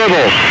on the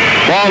dribble.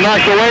 Ball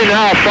knocked away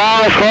now.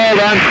 Foul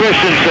called on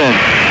Christensen.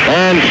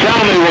 And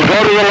Selmy will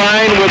go to the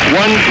line with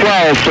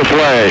 1:12 to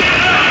play.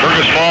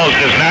 Fergus Falls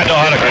does not know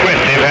how to quit.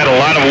 They've had a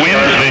lot of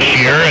wins this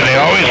year, and they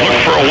always look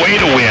for a way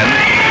to win.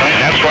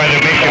 That's why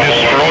they're making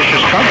this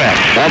ferocious comeback.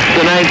 That's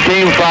the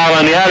 19th foul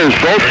on the Otters.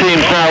 Both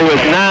teams now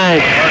with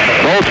 9.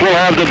 Both will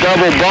have the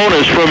double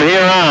bonus from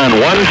here on.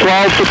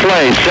 1:12 to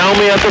play.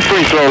 Selmy at the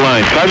free throw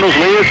line. Cardinals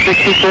lead at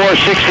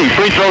 64-60.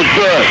 Free throw's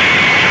good.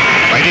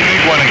 Mighty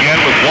big one again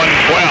with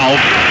 1:12.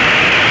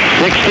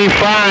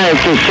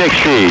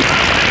 65-60.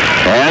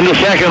 And the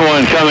second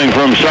one coming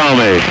from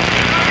Salmi.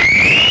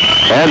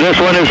 And this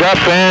one is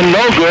up and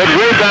no good.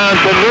 Rebound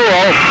to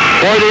Newell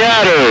for the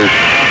Otters.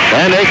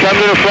 And they come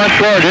to the front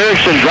court.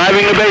 Erickson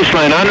driving the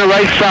baseline on the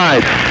right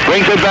side.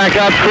 Brings it back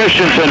out.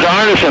 Christensen to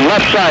Arneson.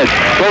 Left side.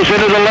 Goes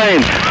into the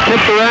lane.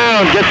 Tipped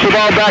around. Gets the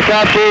ball back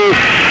out to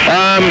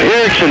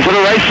Erickson to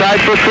the right side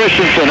for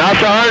Christensen. Out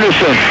to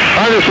Arneson.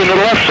 Arneson to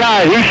the left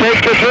side. He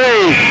takes the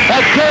three.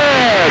 That's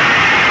good.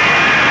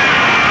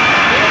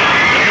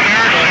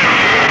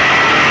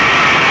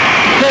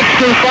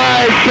 65-63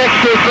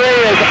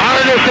 as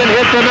Arneson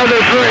hits another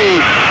three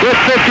with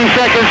 50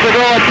 seconds to go.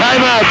 A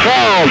timeout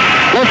called.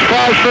 Let's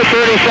pause for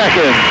 30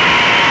 seconds.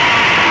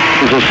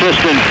 His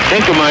assistant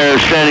Hinkemeyer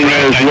is standing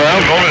there as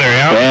well. Over there,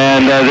 yeah.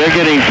 And they're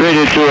getting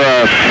treated to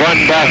a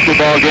fun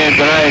basketball game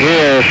tonight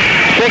here.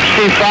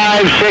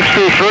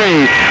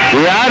 65-63.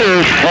 The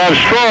Otters have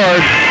scored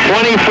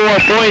 24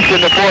 points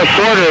in the fourth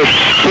quarter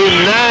to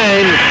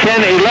 9, 10,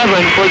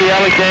 11 for the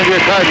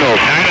Alexandria Cardinals.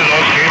 9 of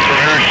those came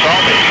from Eric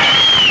Salmi.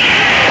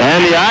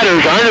 And the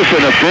Otters,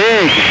 Arneson, a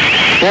big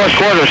fourth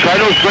quarter.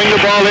 Cardinals bring the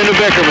ball into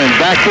Vickerman.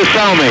 Back to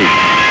Salmi.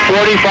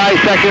 45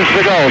 seconds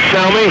to go.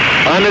 Salmi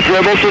on the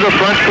dribble to the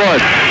front court.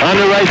 On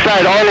the right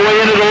side, all the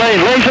way into the lane.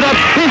 Lays it up.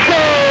 He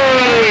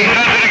scores! He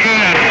does it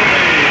again.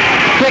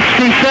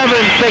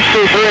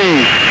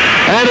 67-63.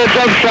 And a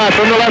jump shot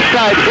from the left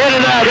side. In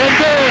and out. And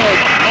good.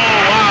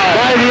 Oh,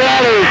 wow. By the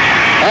Otters.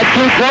 A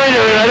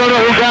two-pointer, and I don't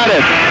know who got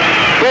it.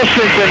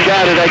 Christensen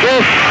got it, I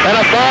guess.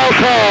 And a foul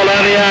call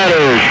on the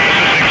Otters.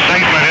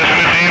 Excitement,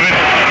 isn't it, David?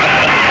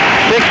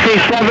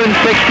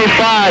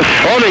 67-65.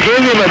 Oh, they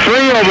gave him a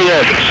three over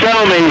there.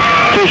 Selmy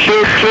to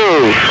shoot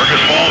two.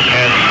 Fergus Falls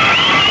has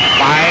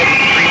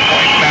 5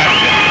 3-point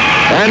baskets.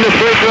 And the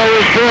free throw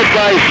is good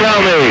by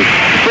Selmy.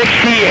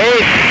 68-66.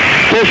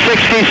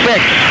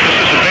 This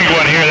is a big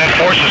one here. That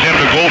forces him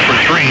to go for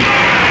 3.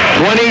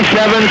 27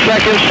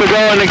 seconds to go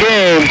in the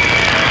game.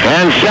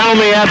 And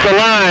Selmy at the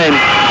line.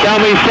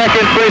 Selmy's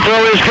second free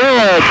throw is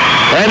good.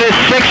 And it's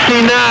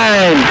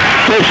 69-66.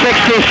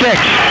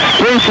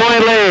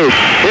 3-point lead.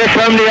 Here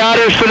come the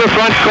Otters to the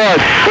front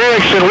court.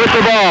 Erickson with the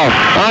ball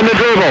on the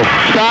dribble.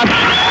 Stops.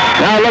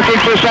 Now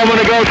looking for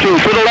someone to go to.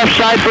 To the left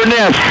side for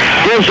Ness.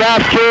 Gives off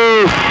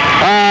to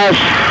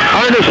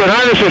Arneson.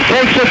 Arneson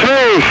takes a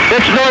three.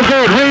 It's no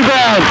good.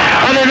 Rebound.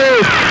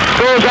 Underneath.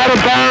 Goes out of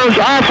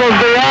bounds off of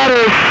the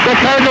Otters. The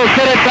Cardinals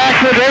get it back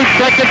with 8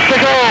 seconds to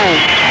go.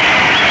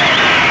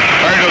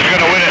 Cardinals going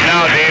to win it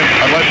now, Dave.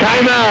 Unless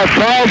Timeout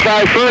called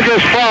by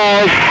Fergus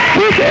Falls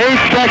with 8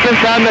 seconds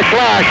on the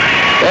clock.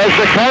 as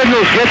the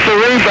Cardinals get the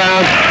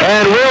rebound,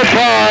 and we'll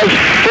pause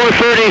for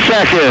 30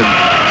 seconds.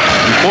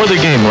 Before the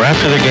game or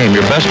after the game,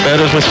 your best bet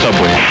is with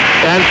Subway.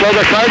 And so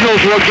the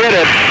Cardinals will get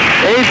it.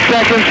 8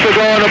 seconds to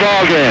go in the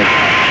ball game.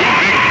 Two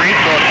big free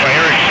throws by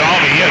Eric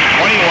Salvi. He has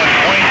 21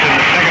 points in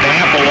the second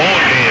half alone,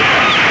 Dave.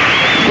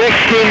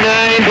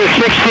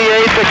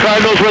 69-68, the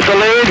Cardinals with the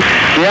lead.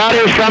 The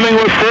Otters coming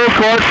with full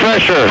court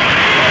pressure.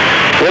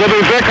 It'll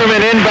be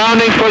Vickerman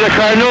inbounding for the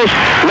Cardinals.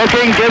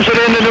 Looking, gives it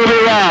in to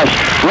Newby Ross.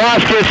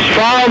 Ross gets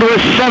fouled with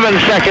 7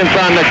 seconds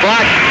on the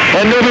clock,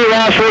 and Newby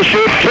Ross will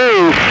shoot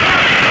 2.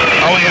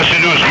 All he has to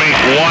do is make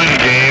one,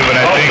 Dave,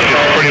 and I think it's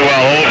pretty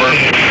well over.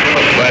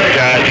 But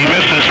he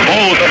misses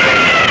both.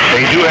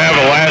 They do have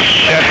a last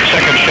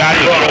second shot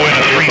to throw in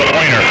a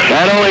three-pointer.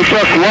 That only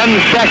took 1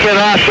 second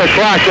off the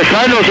clock. The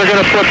Cardinals are going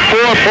to put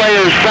 4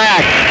 players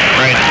back.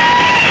 Right.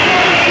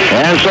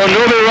 And so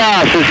Newby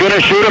Ross is going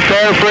to shoot a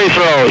pair of free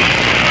throws.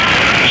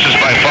 This is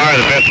by far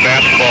the best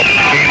basketball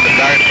game the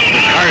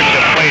Cards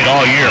have played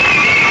all year.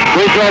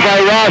 Free throw by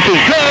Ross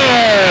is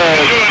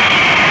good.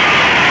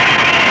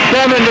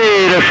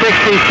 70-66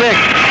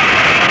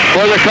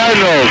 for the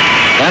Cardinals.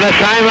 And a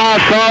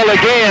timeout call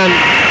again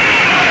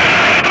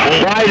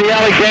by the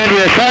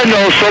Alexandria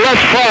Cardinals. So let's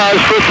pause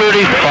for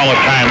 30. Call a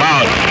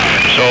timeout.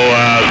 So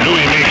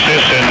Louis makes this,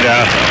 and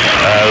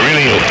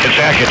really it's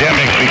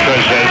academic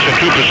because it's a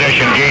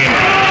 2-possession game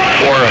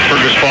for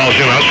Fergus Falls.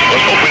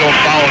 Let's hope we don't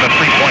foul on a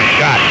 3-point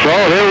shot. So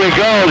here we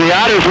go. The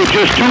Otters with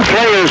just 2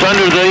 players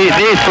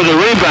underneath for the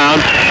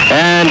rebound,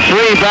 and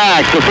 3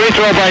 back. The free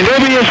throw by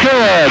Newby is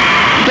good.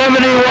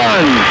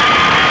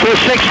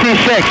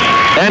 71-66.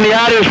 And the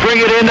Otters bring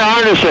it into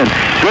Arneson.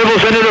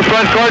 Dribbles into the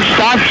front court,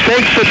 stops,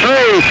 takes the 3.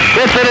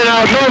 Gets in and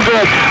out, no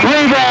good.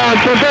 Rebound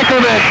to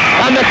Vickerman.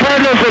 And the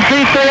Cardinals have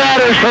beat the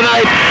Otters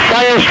tonight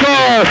by a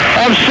score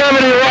of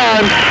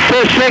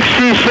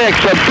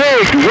 71-66. A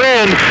big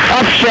win,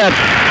 upset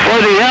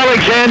for the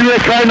Alexandria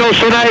Cardinals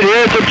tonight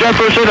here at the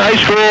Jefferson High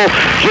School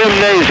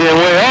Gymnasium.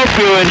 We hope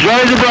you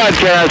enjoyed the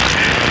broadcast,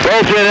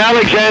 both in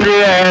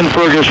Alexandria and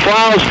Fergus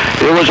Falls.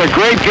 It was a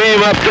great game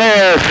up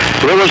there.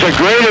 It was a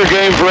greater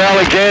game for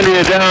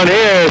Alexandria down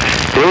here.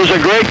 It was a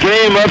great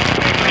game up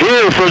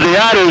here for the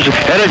Otters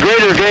and a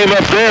greater game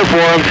up there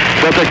for them.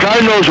 But the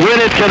Cardinals win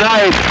it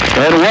tonight,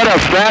 and what a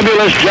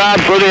fabulous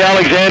job for the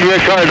Alexandria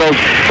Cardinals.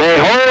 They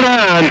hold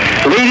on,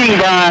 leading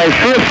by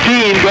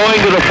 15 going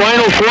to the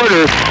final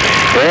quarter,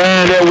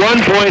 and at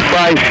one point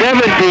by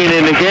 17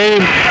 in the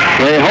game.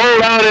 They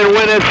hold on and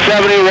win it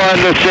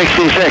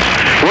 71-66.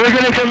 We're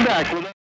going to come back.